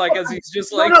backwards, like as he's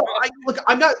just like.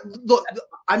 I'm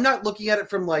not looking at it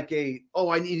from like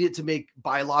I need it to make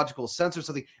biological sense or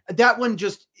something. That one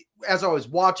just, as I was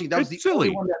watching, that was the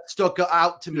only one that stuck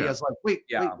out to me. I was like, wait,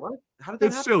 what? How did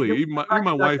that happen? Silly. Even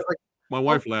my wife, My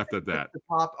wife laughed at that. The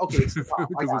top. Okay, it's the top. I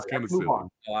Because got it's it. kind I of can move silly. on.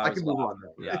 Oh, I was can move on.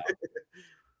 laughing.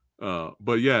 Yeah.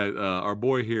 But yeah, our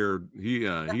boy here, he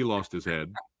lost his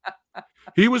head.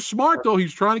 He was smart though.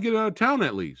 He's trying to get out of town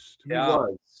at least. He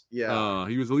was. Yeah.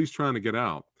 He was at least trying to get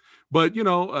out. But you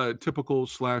know, typical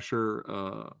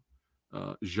slasher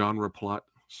genre plot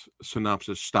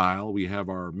synopsis style. We have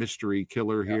our mystery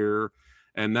killer here,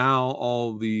 and now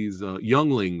all these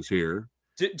younglings here.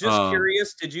 Just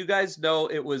curious, did you guys know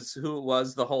it was who it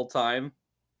was the whole time?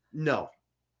 No.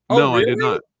 Oh, No, really? I did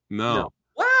not. No.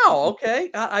 Wow.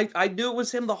 Okay. I knew it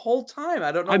was him the whole time.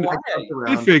 I don't know why.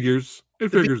 It figures.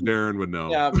 Darren would know.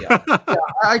 Yeah.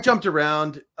 I jumped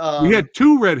around. We had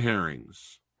two red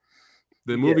herrings.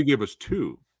 The movie gave us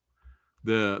two.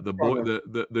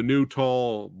 The new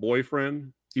tall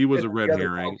boyfriend, he was a red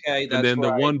herring. Okay, that's and then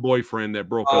the one boyfriend that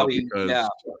broke up because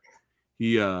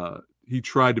he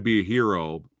tried to be a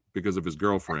hero because of his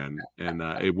girlfriend, and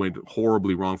it went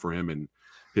horribly wrong for him, and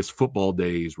his football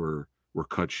days were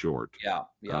cut short.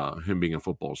 Him being a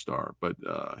football star, but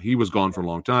he was gone for a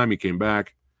long time. He came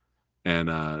back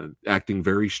and acting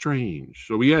very strange.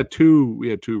 So we had two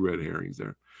red herrings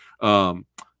there.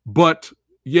 But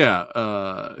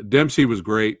yeah, Dempsey was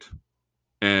great,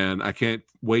 and I can't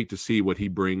wait to see what he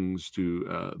brings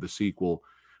to the sequel.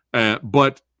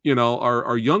 But you know,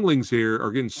 our younglings here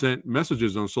are getting sent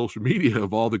messages on social media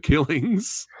of all the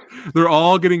killings. They're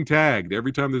all getting tagged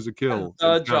every time there's a kill.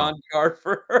 John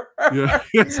Carver. Yeah,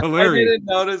 it's hilarious. I didn't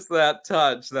notice that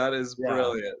touch. That is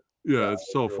brilliant. Yeah, it's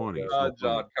so funny.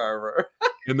 John Carver.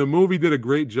 And the movie did a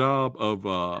great job of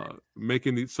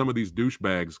making some of these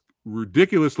douchebags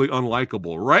ridiculously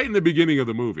unlikable right in the beginning of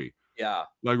the movie. Yeah.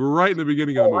 Like right in the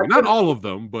beginning of the movie. Not all of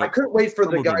them, but I couldn't wait for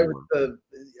the guy with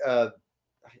the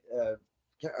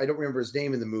I don't remember his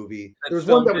name in the movie. There was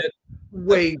one that was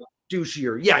way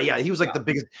douchier. Yeah. He was like the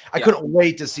biggest. I couldn't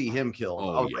wait to see him killed.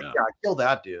 I was like, kill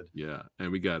that dude. Yeah.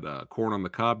 And we got corn on the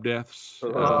cob deaths,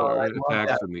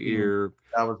 attacks in the ear.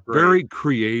 That was great. Very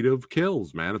creative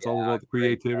kills, man. It's all about the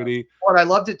creativity. Well, I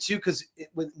loved it too because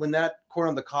when that corn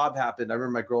on the cob happened, I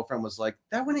remember my girlfriend was like,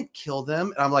 "That wouldn't kill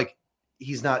them," and I'm like,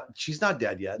 she's not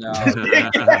dead yet. No.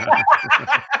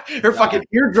 Her fucking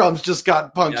eardrums just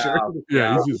got punctured.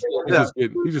 Yeah, he's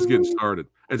just getting started.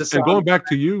 And going back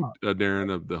to you,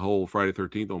 Darren, of the whole Friday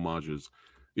 13th homages,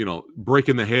 you know,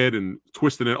 breaking the head and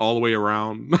twisting it all the way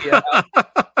around.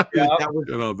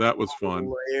 That was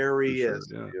fun. Hilarious.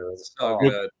 Sure, dude. So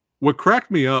good. What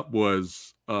cracked me up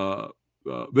was the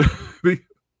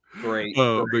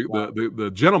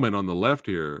gentleman on the left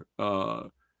here.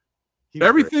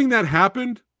 Everything that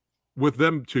happened with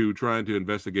them two trying to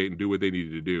investigate and do what they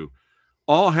needed to do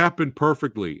all happened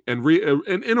perfectly. And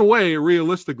in a way,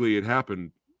 realistically, it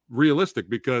happened realistic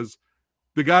because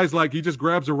the guy's like, he just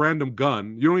grabs a random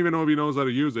gun. You don't even know if he knows how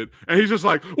to use it. And he's just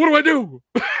like, what do I do?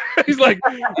 He's like,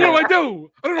 what do I do?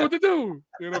 I don't know what to do.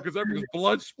 You know, because there's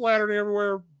blood splattering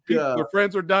everywhere. Their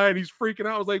friends are dying. He's freaking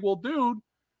out. I was like, well, dude,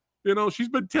 you know, she's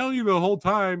been telling you the whole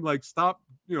time, like, stop,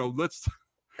 you know, let's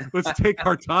take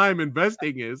our time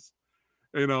investing is,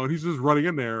 you know, and he's just running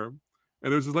in there.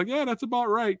 And it was just like, yeah, that's about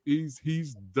right. He's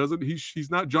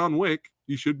not John Wick.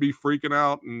 He should be freaking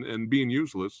out and being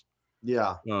useless.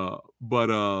 Yeah. And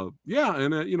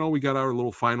you know, we got our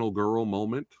little final girl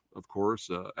moment, of course,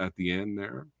 at the end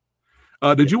there.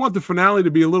 Did you want the finale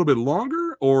to be a little bit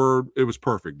longer, or it was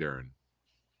perfect, Darren?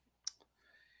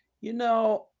 You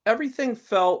know, everything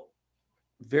felt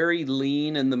very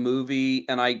lean in the movie,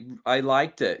 and I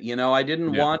liked it. You know, I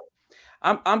didn't want.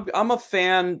 I'm a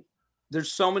fan.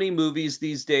 There's so many movies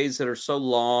these days that are so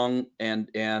long, and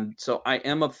so I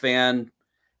am a fan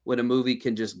when a movie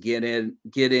can just get in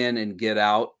and get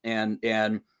out. And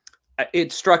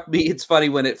it struck me. It's funny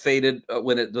when it faded,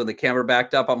 when the camera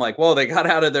backed up, I'm like, whoa, they got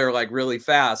out of there like really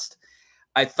fast.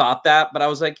 I thought that, but I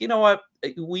was like, you know what?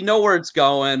 We know where it's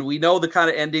going. We know the kind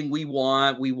of ending we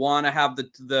want. We want to have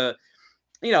the,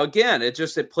 you know, again,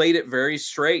 it played it very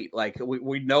straight. Like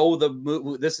we know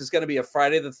this is going to be a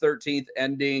Friday the 13th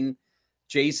ending.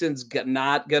 Jason's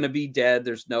not going to be dead.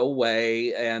 There's no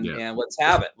way. And let's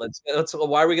have it. Let's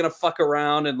why are we going to fuck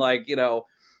around and, like, you know,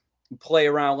 play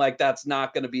around like that's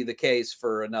not going to be the case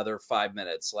for another 5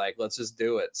 minutes? Like, let's just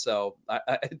do it. So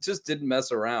I just didn't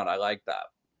mess around. I like that.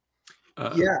 I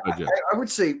would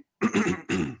say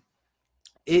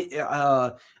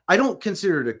I don't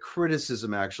consider it a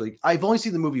criticism, actually. I've only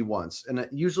seen the movie once, and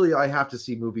usually I have to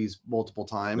see movies multiple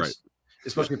times. Right.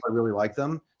 Especially if I really like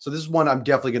them. So this is one I'm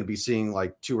definitely going to be seeing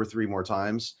like 2 or 3 more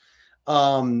times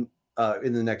in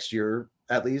the next year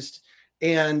at least.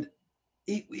 And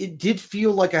it did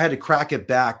feel like I had to crack it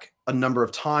back a number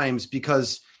of times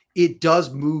because it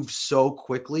does move so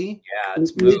quickly. Yeah,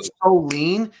 It's so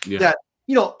lean Yeah. that,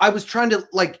 I was trying to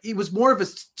it was more of a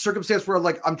circumstance where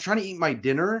I'm trying to eat my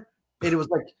dinner, and it was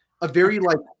like a very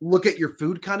look at your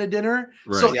food kind of dinner.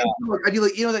 Right. So I'd be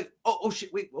like, oh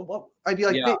shit, wait, what? I'd be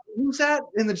like, Yeah. "Babe, who's that?"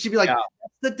 And then she'd be like, Yeah.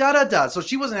 "That's the da." So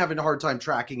she wasn't having a hard time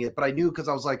tracking it, but I knew, because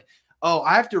I was like, oh,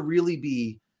 I have to really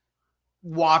be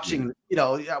watching,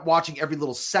 watching every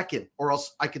little second, or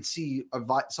else I could see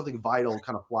something vital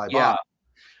kind of fly by.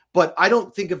 But I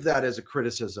don't think of that as a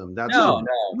criticism. That's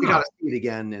we got to see it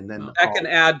again, and then that can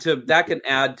add to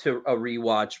a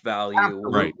rewatch value.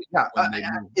 Absolutely. Right. Yeah.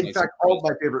 In fact, all of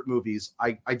my favorite movies,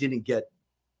 I didn't get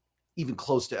even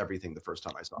close to everything the first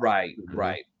time I saw it.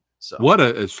 Right. So What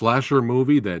a slasher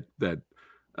movie that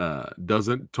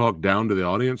doesn't talk down to the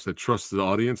audience, that trusts the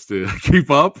audience to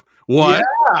keep up. What?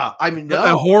 Yeah, I mean,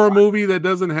 A horror movie that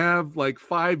doesn't have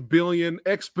 5 billion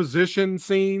exposition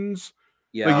scenes.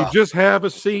 Yeah. You just have a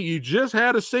scene. You just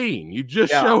had a scene. You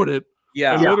just showed it.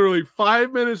 Yeah. And literally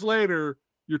 5 minutes later,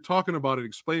 you're talking about it,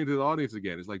 explaining to the audience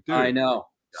again. It's like, dude, I know.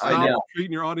 stop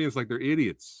treating your audience like they're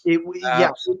idiots.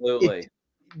 Absolutely.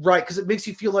 Right, because it makes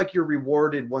you feel like you're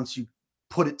rewarded once you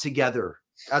put it together,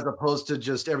 as opposed to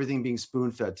just everything being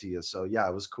spoon-fed to you. So yeah,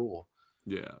 it was cool.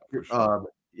 Yeah, for sure.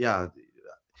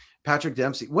 Patrick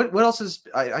Dempsey. What else is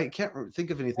I can't think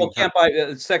of anything. Well, Can't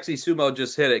Buy Sexy Sumo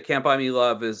just hit it. Can't Buy Me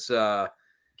Love is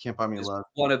Can't Buy Me Love.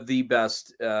 One of the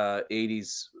best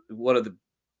 80s, one of the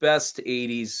best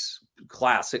 80s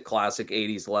classic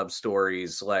 80s love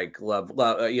stories, like love,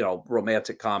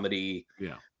 romantic comedy.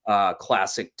 Yeah.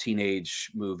 Classic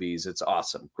teenage movies. It's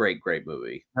awesome. Great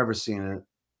movie. Never seen it.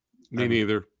 Me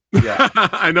neither. Yeah.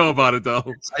 I know about it though.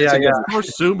 Yeah. Of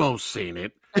course, Sumo's seen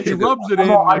it. He rubs it in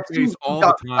my face all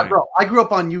the time. Bro, I grew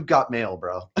up on You Got Mail,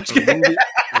 bro. The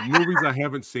movies I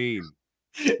haven't seen.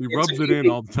 He rubs it in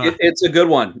all the time. It's a good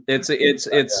one. It's I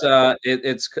got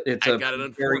it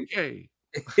on 4K.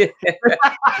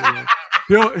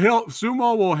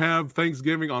 Sumo will have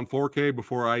Thanksgiving on 4K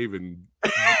before I even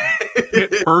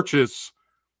hit purchase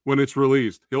when it's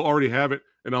released. He'll already have it,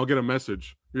 and I'll get a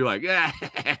message. You're like, yeah.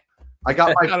 I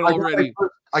got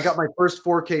my first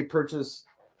 4K purchase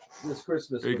this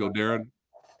Christmas. There you go, Darren.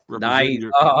 Nice.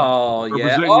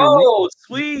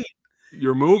 Sweet.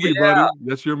 Your movie, buddy.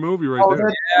 That's your movie right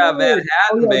there. Yeah,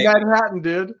 Manhattan. Manhattan,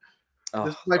 dude. Oh,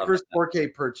 this is my first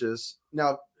 4K purchase.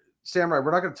 Now, Samurai,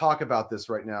 we're not going to talk about this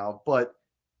right now, but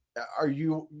are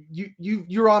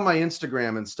you're on my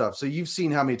Instagram and stuff, so you've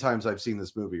seen how many times I've seen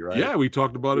this movie, right? Yeah, we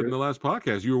talked about it in the last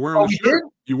podcast. You were wearing the shirt.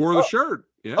 You wore the shirt.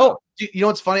 Yeah. Oh, you know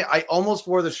what's funny? I almost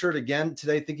wore the shirt again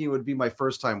today, thinking it would be my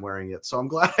first time wearing it. So I'm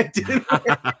glad I did.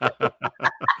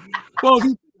 Well, if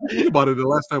you think about it, the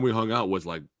last time we hung out was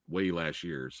way last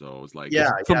year. So it's like,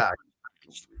 it's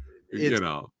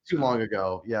too long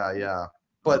ago. Yeah.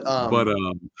 But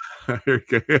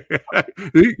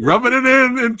rubbing it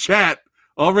in chat.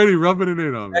 Already rubbing it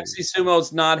in on me. Sexy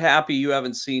Sumo's not happy you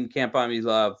haven't seen Can't Buy Me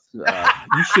Love. You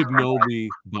should know me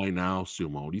by now,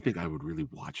 Sumo. Do you think I would really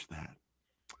watch that?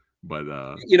 But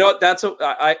that's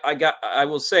I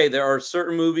will say there are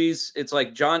certain movies. It's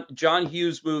like John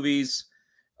Hughes movies.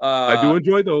 I do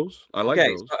enjoy those. I like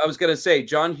those. So I was gonna say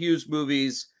John Hughes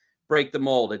movies break the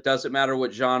mold. It doesn't matter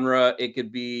what genre. It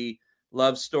could be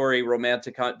love story,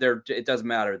 romantic. It doesn't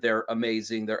matter. They're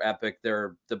amazing. They're epic.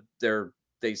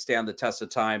 They stand the test of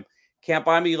time. Can't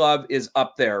Buy Me Love is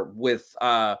up there with,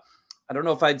 I don't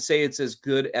know if I'd say it's as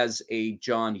good as a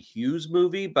John Hughes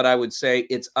movie, but I would say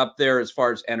it's up there as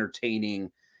far as entertaining.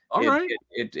 All right.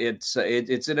 It's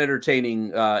an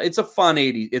entertaining, it's a fun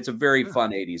 80s. It's a very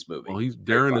fun 80s movie. Well,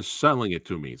 Darren is selling it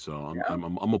to me, so I'm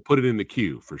going to put it in the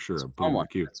queue for sure.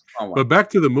 But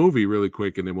back to the movie really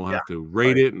quick, and then we'll have to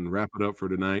rate it and wrap it up for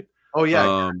tonight. Oh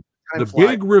yeah. The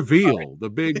big reveal,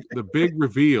 the big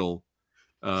reveal.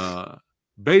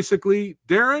 Basically,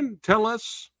 Darren, tell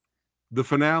us the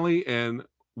finale and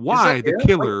why the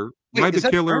killer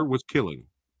was killing.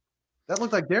 That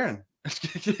looked like Darren.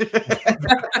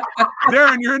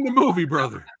 Darren, you're in the movie,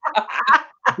 brother.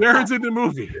 Darren's in the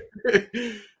movie.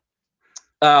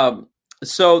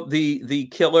 So the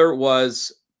killer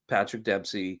was Patrick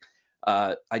Dempsey.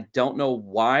 I don't know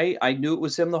why I knew it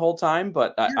was him the whole time,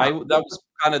 but that was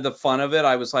kind of the fun of it.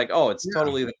 I was like, oh, it's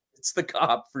totally it's the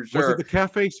cop for sure. Was it the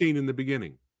cafe scene in the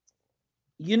beginning?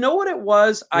 You know what it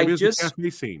was? The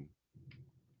cafe scene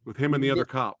with him and the other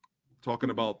cop talking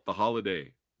about the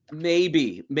holiday.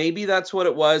 Maybe that's what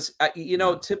it was.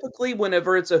 Typically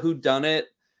whenever it's a whodunit,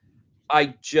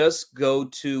 I just go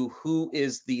to who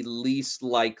is the least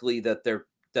likely that they're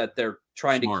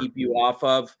trying to keep you off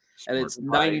of. Smart. And it's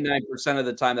 99% of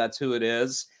the time that's who it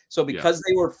is. So because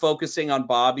they were focusing on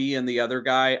Bobby and the other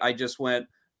guy, I just went,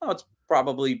 oh, it's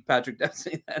probably Patrick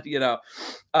Dempsey, you know.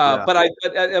 But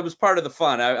it was part of the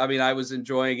fun. I mean, I was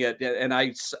enjoying it, and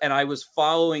I was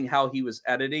following how he was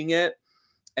editing it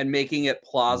and making it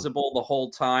plausible the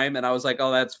whole time. And I was like,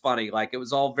 oh, that's funny. Like, it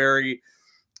was all very,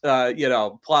 you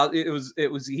know, it was,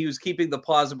 he was keeping the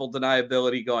plausible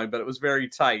deniability going, but it was very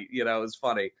tight, you know, it was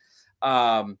funny.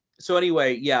 So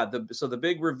anyway, yeah, so the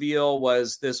big reveal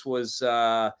was this was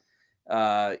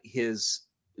his,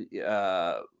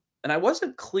 and I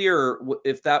wasn't clear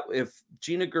if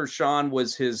Gina Gershon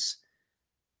was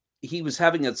he was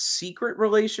having a secret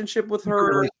relationship with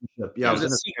her. Yeah, it was a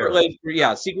secret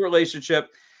relationship.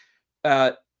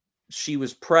 She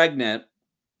was pregnant.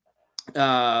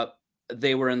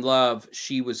 They were in love.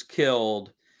 She was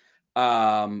killed.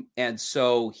 And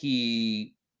so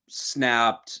he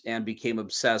snapped and became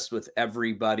obsessed with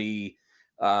everybody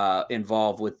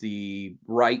involved with the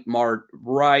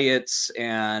riots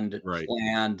and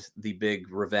planned the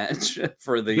big revenge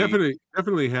for the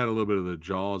definitely had a little bit of the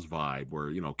Jaws vibe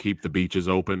where, you know, keep the beaches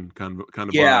open kind of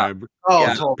vibe.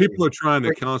 Totally. People are trying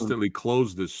to constantly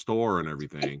close this store and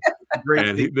everything.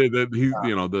 And he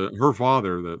you know, her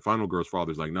father, the final girl's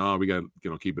father's like, no, we got, you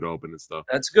know, keep it open and stuff.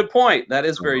 That's a good point. That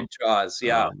is very Jaws.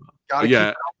 Yeah. Got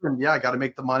to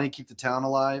make the money, keep the town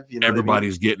alive. You know,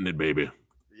 everybody's getting it, baby.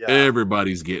 Yeah.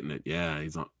 Everybody's getting it. Yeah,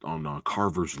 he's on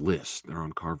Carver's list. They're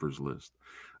on Carver's list.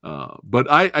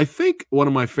 But I think one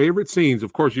of my favorite scenes,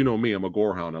 of course, you know me, I'm a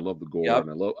gore hound. I love the gore and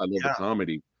I love the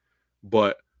comedy.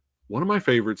 But one of my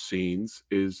favorite scenes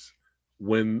is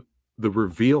when the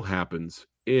reveal happens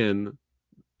in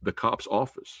the cop's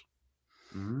office.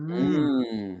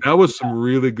 That was some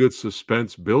really good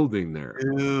suspense building there.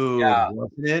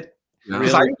 Wasn't it?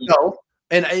 Because I didn't know.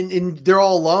 And they're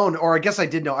all alone, or I guess I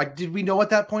did know. Did we know at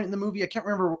that point in the movie? I can't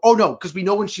remember. Oh no, because we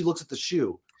know when she looks at the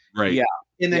shoe, right? Yeah,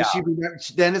 and then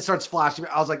then it starts flashing.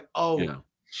 I was like, oh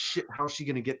shit, how's she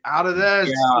gonna get out of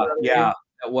this? Yeah,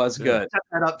 that was good.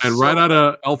 And right out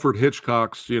of Alfred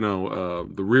Hitchcock's, you know,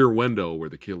 the Rear Window, where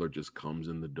the killer just comes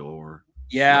in the door.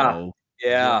 Slow,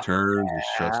 turns and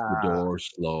shuts the door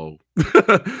slow.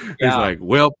 He's like,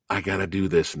 well, I gotta do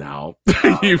this now.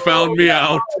 You found me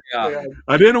out.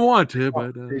 I didn't want to,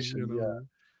 but you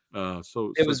know,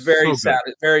 so it was very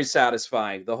very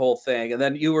satisfying, the whole thing. And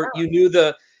then you knew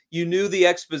the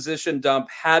exposition dump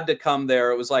had to come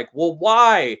there. It was like, well,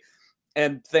 why?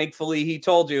 And thankfully he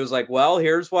told you. It was like, well,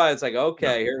 here's why. It's like,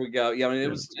 okay, here we go. Yeah, I mean, it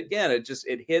was, again, it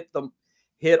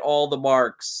hit all the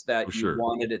marks that you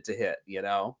wanted it to hit, you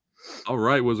know. All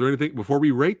right. Was there anything before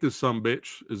we rate this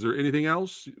sumbitch? Is there anything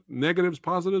else? Negatives,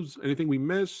 positives, anything we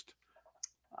missed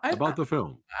about the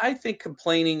film? I think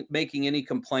making any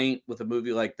complaint with a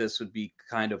movie like this would be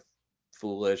kind of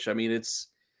foolish. I mean, I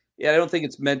don't think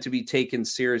it's meant to be taken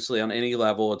seriously on any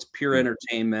level. It's pure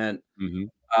entertainment.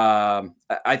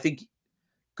 I think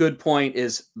good point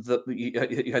is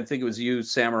I think it was you,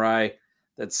 Samurai,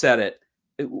 that said it.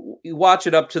 You watch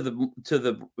it up to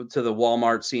the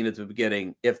Walmart scene at the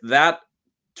beginning. If that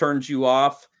turns you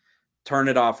off, turn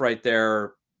it off right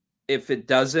there. If it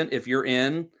doesn't, if you're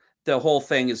in, the whole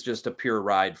thing is just a pure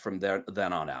ride from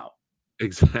then on out.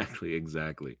 Exactly.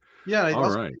 Yeah.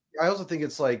 I also think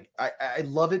it's like I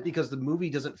love it because the movie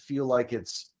doesn't feel like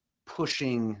it's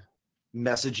pushing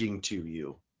messaging to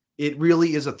you. It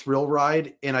really is a thrill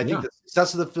ride, and I think the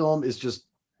success of the film is just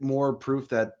more proof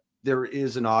that there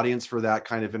is an audience for that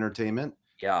kind of entertainment.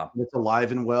 Yeah. It's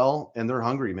alive and well, and they're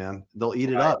hungry, man. They'll eat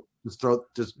it up. Just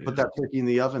put that turkey in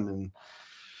the oven and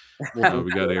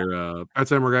we got here. Pat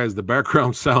Samurai is the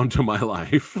background sound to my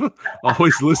life.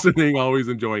 Always listening, always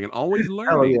enjoying, and always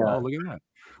learning. Oh, look at that.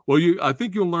 Well, I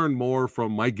think you'll learn more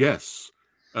from my guests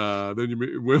than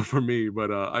you will from me,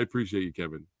 but I appreciate you,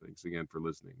 Kevin. Thanks again for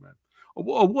listening, man.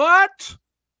 What?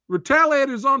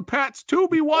 Retaliators on Pat's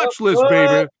Tubi watch list,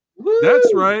 baby. Woo!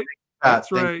 That's right.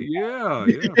 That's right. Yeah.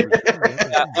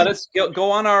 Let us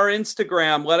go on our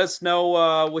Instagram. Let us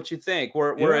know what you think.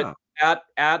 We're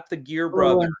at the Gear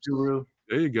Brothers.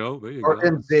 There you go.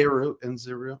 And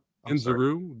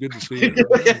Zeru. Good to see you.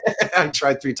 I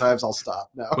tried 3 times. I'll stop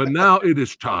now. But now it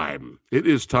is time. It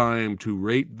is time to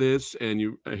rate this. And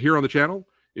you here on the channel,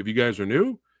 if you guys are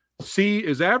new, C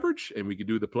is average, and we can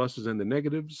do the pluses and the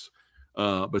negatives.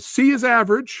 But C is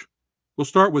average. We'll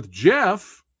start with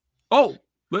Jeff. Oh,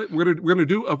 we're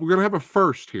gonna have a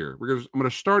first here. I'm gonna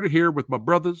start it here with my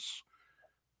brothers.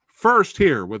 First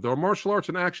here with our martial arts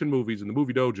and action movies in the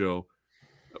Movie Dojo.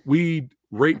 We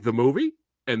rate the movie,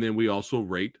 and then we also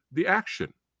rate the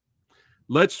action.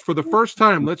 For the first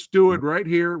time, let's do it right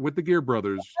here with the Gear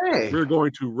Brothers. We're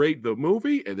going to rate the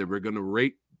movie, and then we're going to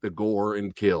rate the gore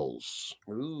and kills.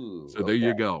 Ooh, So there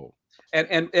you go.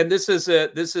 And this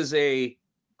is a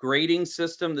grading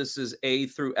system. This is A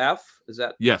through F. Is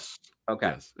that? Yes. Okay.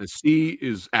 Yes. And C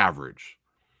is average.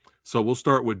 So we'll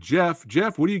start with Jeff.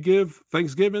 Jeff, what do you give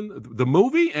Thanksgiving? The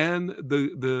movie and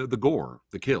the gore,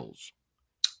 the kills.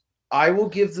 I will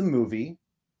give the movie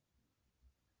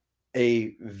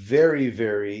a very,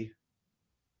 very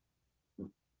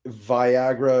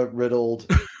Viagra riddled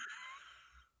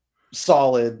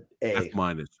solid A. F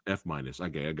minus.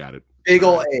 Okay, I got it. Big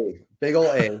ol'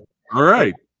 A. All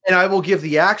right. And I will give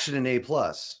the action an A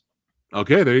plus.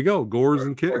 Okay, there you go. Gores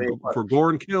and kills for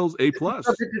gore and kills, A plus.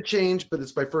 Subject to change, but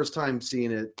it's my first time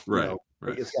seeing it. Right.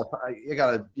 It's you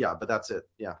gotta, but that's it.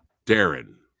 Yeah.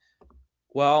 Darren.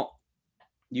 Well,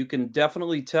 you can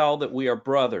definitely tell that we are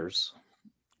brothers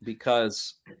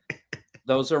because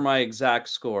those are my exact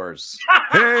scores.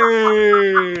 Hey,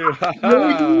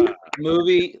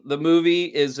 The movie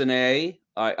is an A.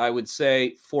 I would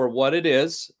say for what it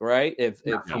is, right? If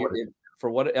for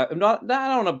what I'm not, I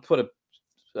don't want to put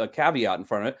a caveat in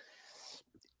front of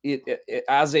it.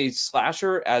 As a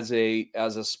slasher, as a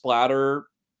splatter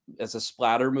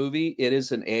movie, it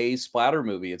is an A splatter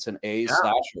movie. It's an A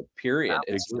slasher. Period.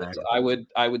 Exactly.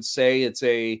 I would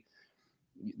say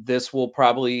this will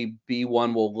probably be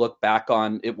one we'll look back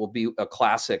on. It will be a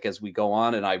classic as we go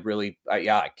on. And I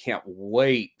can't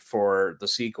wait for the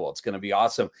sequel. It's going to be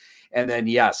awesome. And then,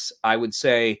 yes, I would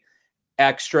say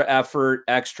extra effort,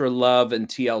 extra love, and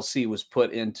TLC was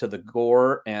put into the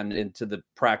gore and into the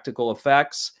practical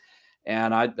effects.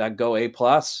 And I'd go A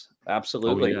plus.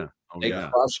 Absolutely. They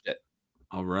crushed it.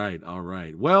 All right.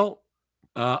 Well,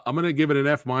 I'm going to give it an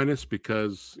F minus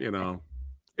because,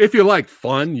 if you like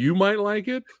fun, you might like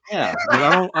it. Yeah.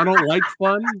 But I don't like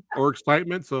fun or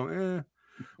excitement. So,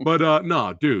 But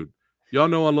no, dude, y'all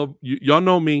know y'all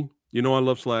know me. You know I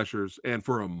love slashers. And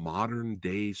for a modern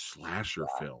day slasher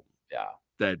film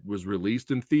that was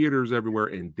released in theaters everywhere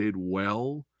and did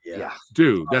well. Yeah.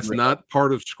 Dude, that's not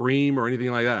part of Scream or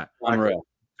anything like that. Unreal.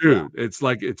 Dude, it's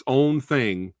like its own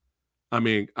thing. I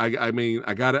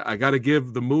gotta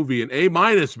give the movie an A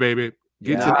minus, baby.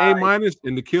 Gets an A minus,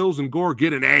 and the kills and gore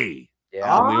get an A.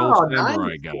 Yeah. I'm the old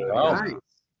samurai guy. Nice.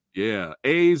 Yeah,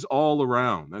 A's all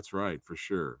around. That's right, for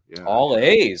sure. Yeah, all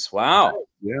A's. Wow.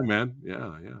 Yeah, man.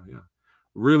 Yeah.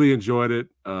 Really enjoyed it.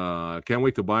 Can't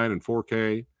wait to buy it in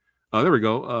 4K. There we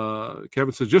go.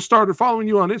 Kevin says, just started following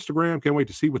you on Instagram. Can't wait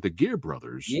to see what the Gear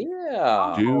Brothers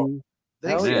do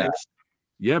Thanks. next.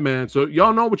 Yeah, man. So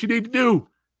y'all know what you need to do.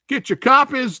 Get your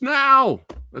copies now.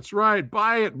 That's right.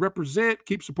 Buy it. Represent.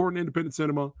 Keep supporting independent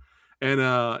cinema. And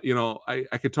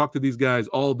I could talk to these guys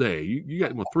all day. You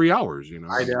got 3 hours.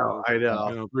 I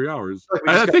know. 3 hours.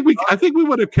 I think we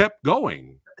would have kept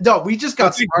going. No, we just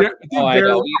got started. I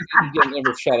know. You didn't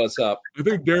ever shut us up. I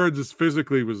think Darren just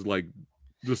physically was like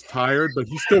just tired, but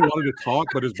he still wanted to talk,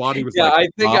 but his body was I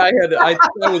think I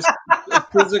was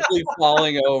physically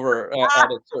falling over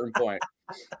at a certain point.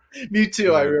 Me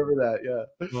too. I remember that. Yeah.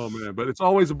 Oh man, but it's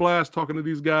always a blast talking to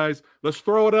these guys. Let's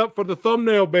throw it up for the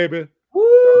thumbnail, baby.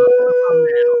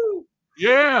 Woo!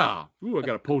 Yeah. Ooh, I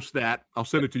gotta post that. I'll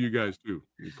send it to you guys too.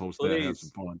 You post that, have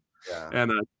some fun.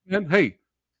 Yeah. And hey,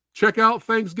 check out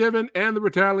Thanksgiving and the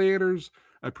Retaliators.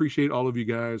 I appreciate all of you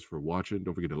guys for watching.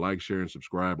 Don't forget to like, share, and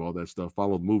subscribe, all that stuff.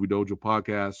 Follow the Movie Dojo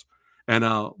podcast. And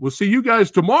we'll see you guys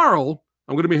tomorrow.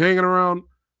 I'm gonna be hanging around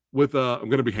with we're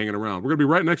gonna be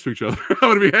right next to each other. I'm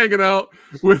gonna be hanging out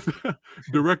with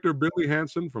director Billy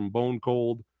Hansen from Bone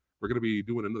Cold. We're gonna be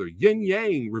doing another Yin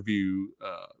Yang review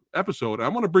episode. I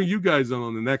want to bring you guys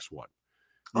on the next one.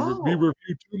 We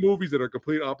review 2 movies that are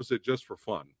complete opposite just for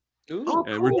fun.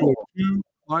 And we're doing 2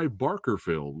 Clive Barker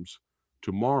films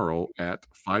tomorrow at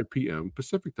 5 p.m.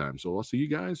 Pacific time. So I'll see you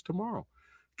guys tomorrow.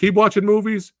 Keep watching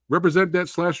movies, represent that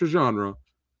slasher genre,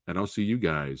 and I'll see you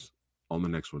guys on the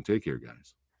next one. Take care,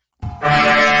 guys.